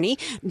attorney.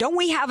 Don't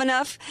we have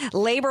enough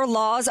labor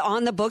laws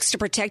on the books to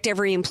protect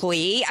every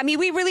employee? I mean,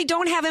 we really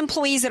don't have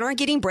employees that aren't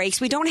getting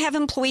breaks. We don't have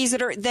employees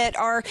that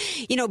are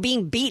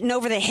being beaten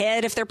over the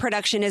head if their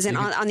production isn't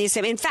on the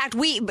assembly.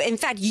 In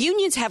fact,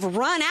 unions have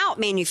run out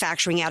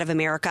manufacturing out of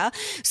America.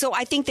 So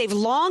I think they've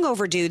long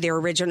overdue their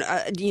original,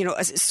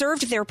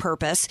 served their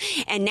purpose.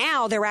 And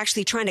now they're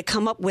actually trying to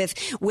come up with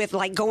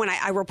like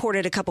I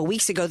reported a couple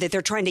weeks ago that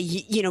they're trying to,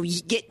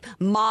 get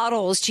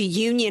models to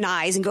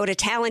unionize and go to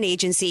talent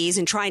agencies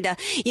and trying to,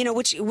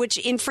 which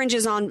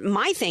infringes on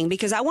my thing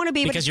because I want to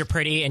be able because you're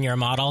pretty and you're a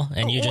model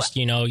and you just,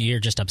 you're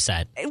just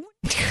upset.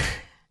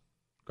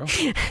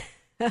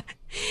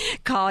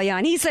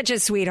 Kalyan, he's such a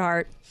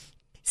sweetheart.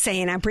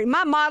 Saying I'm pretty.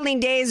 My modeling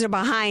days are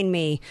behind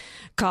me,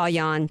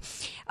 Kalyan.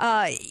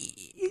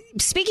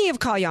 Speaking of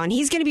Kalyan,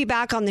 he's going to be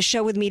back on the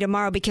show with me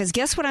tomorrow because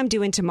guess what I'm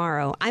doing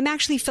tomorrow? I'm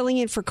actually filling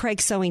in for Craig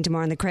Sewing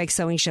tomorrow on the Craig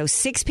Sewing Show,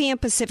 6 p.m.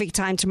 Pacific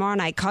time tomorrow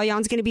night.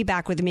 Kalyan's going to be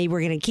back with me.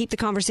 We're going to keep the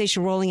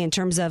conversation rolling in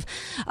terms of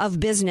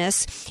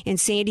business in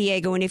San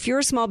Diego. And if you're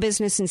a small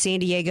business in San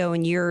Diego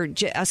and you're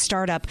a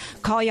startup,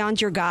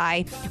 Kalyan's your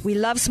guy. We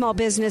love small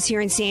business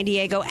here in San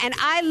Diego. And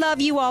I love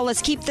you all.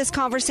 Let's keep this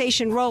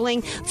conversation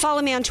rolling.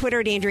 Follow me on Twitter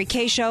at Andrea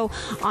K. Show,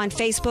 on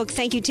Facebook.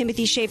 Thank you,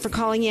 Timothy Shea, for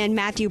calling in.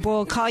 Matthew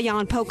Boyle,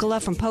 Kalyan Pokala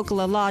from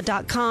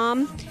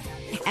PokalaLaw.com.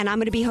 And I'm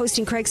going to be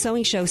hosting Craig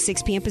Sewing Show,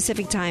 6 p.m.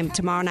 Pacific time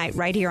tomorrow night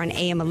right here on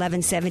AM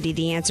 1170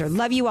 The Answer.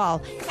 Love you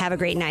all. Have a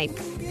great night.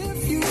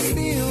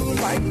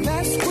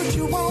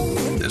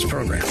 This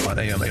program on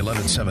AM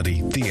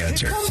 1170 The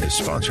Answer is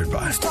sponsored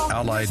by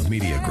Allied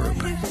Media Group.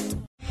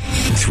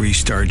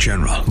 3-star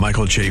General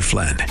Michael J.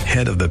 Flynn,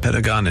 head of the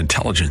Pentagon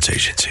Intelligence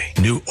Agency,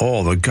 knew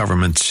all the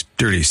government's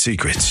dirty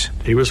secrets.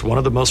 He was one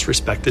of the most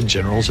respected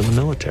generals in the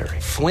military.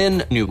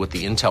 Flynn knew what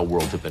the intel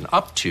world had been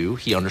up to.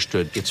 He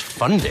understood its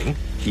funding.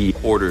 He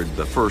ordered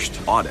the first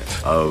audit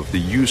of the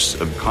use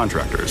of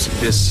contractors.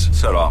 This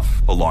set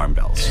off alarm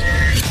bells.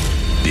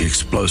 The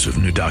explosive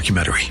new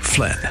documentary,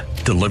 Flynn,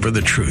 Deliver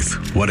the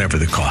Truth, Whatever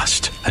the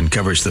Cost,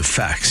 uncovers the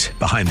facts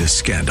behind this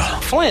scandal.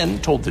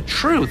 Flynn told the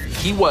truth.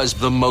 He was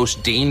the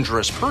most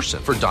dangerous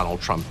person for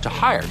Donald Trump to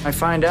hire. I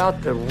find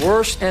out the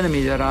worst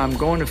enemy that I'm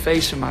going to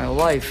face in my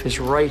life is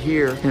right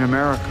here in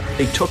America.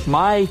 They took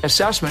my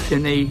assessment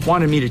and they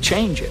wanted me to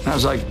change it. And I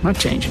was like, I'm not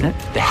changing it.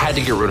 They had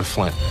to get rid of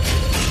Flynn.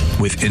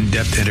 With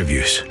in-depth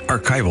interviews,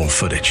 archival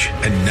footage,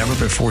 and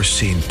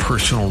never-before-seen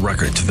personal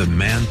records of the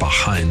man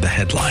behind the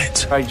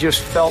headlines. I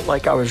just felt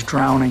like I was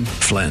drowning.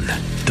 Flynn,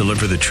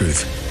 Deliver the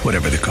Truth,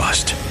 Whatever the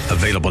Cost.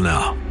 Available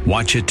now.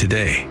 Watch it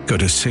today. Go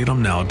to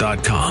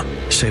salemnow.com.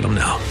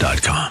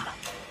 salemnow.com.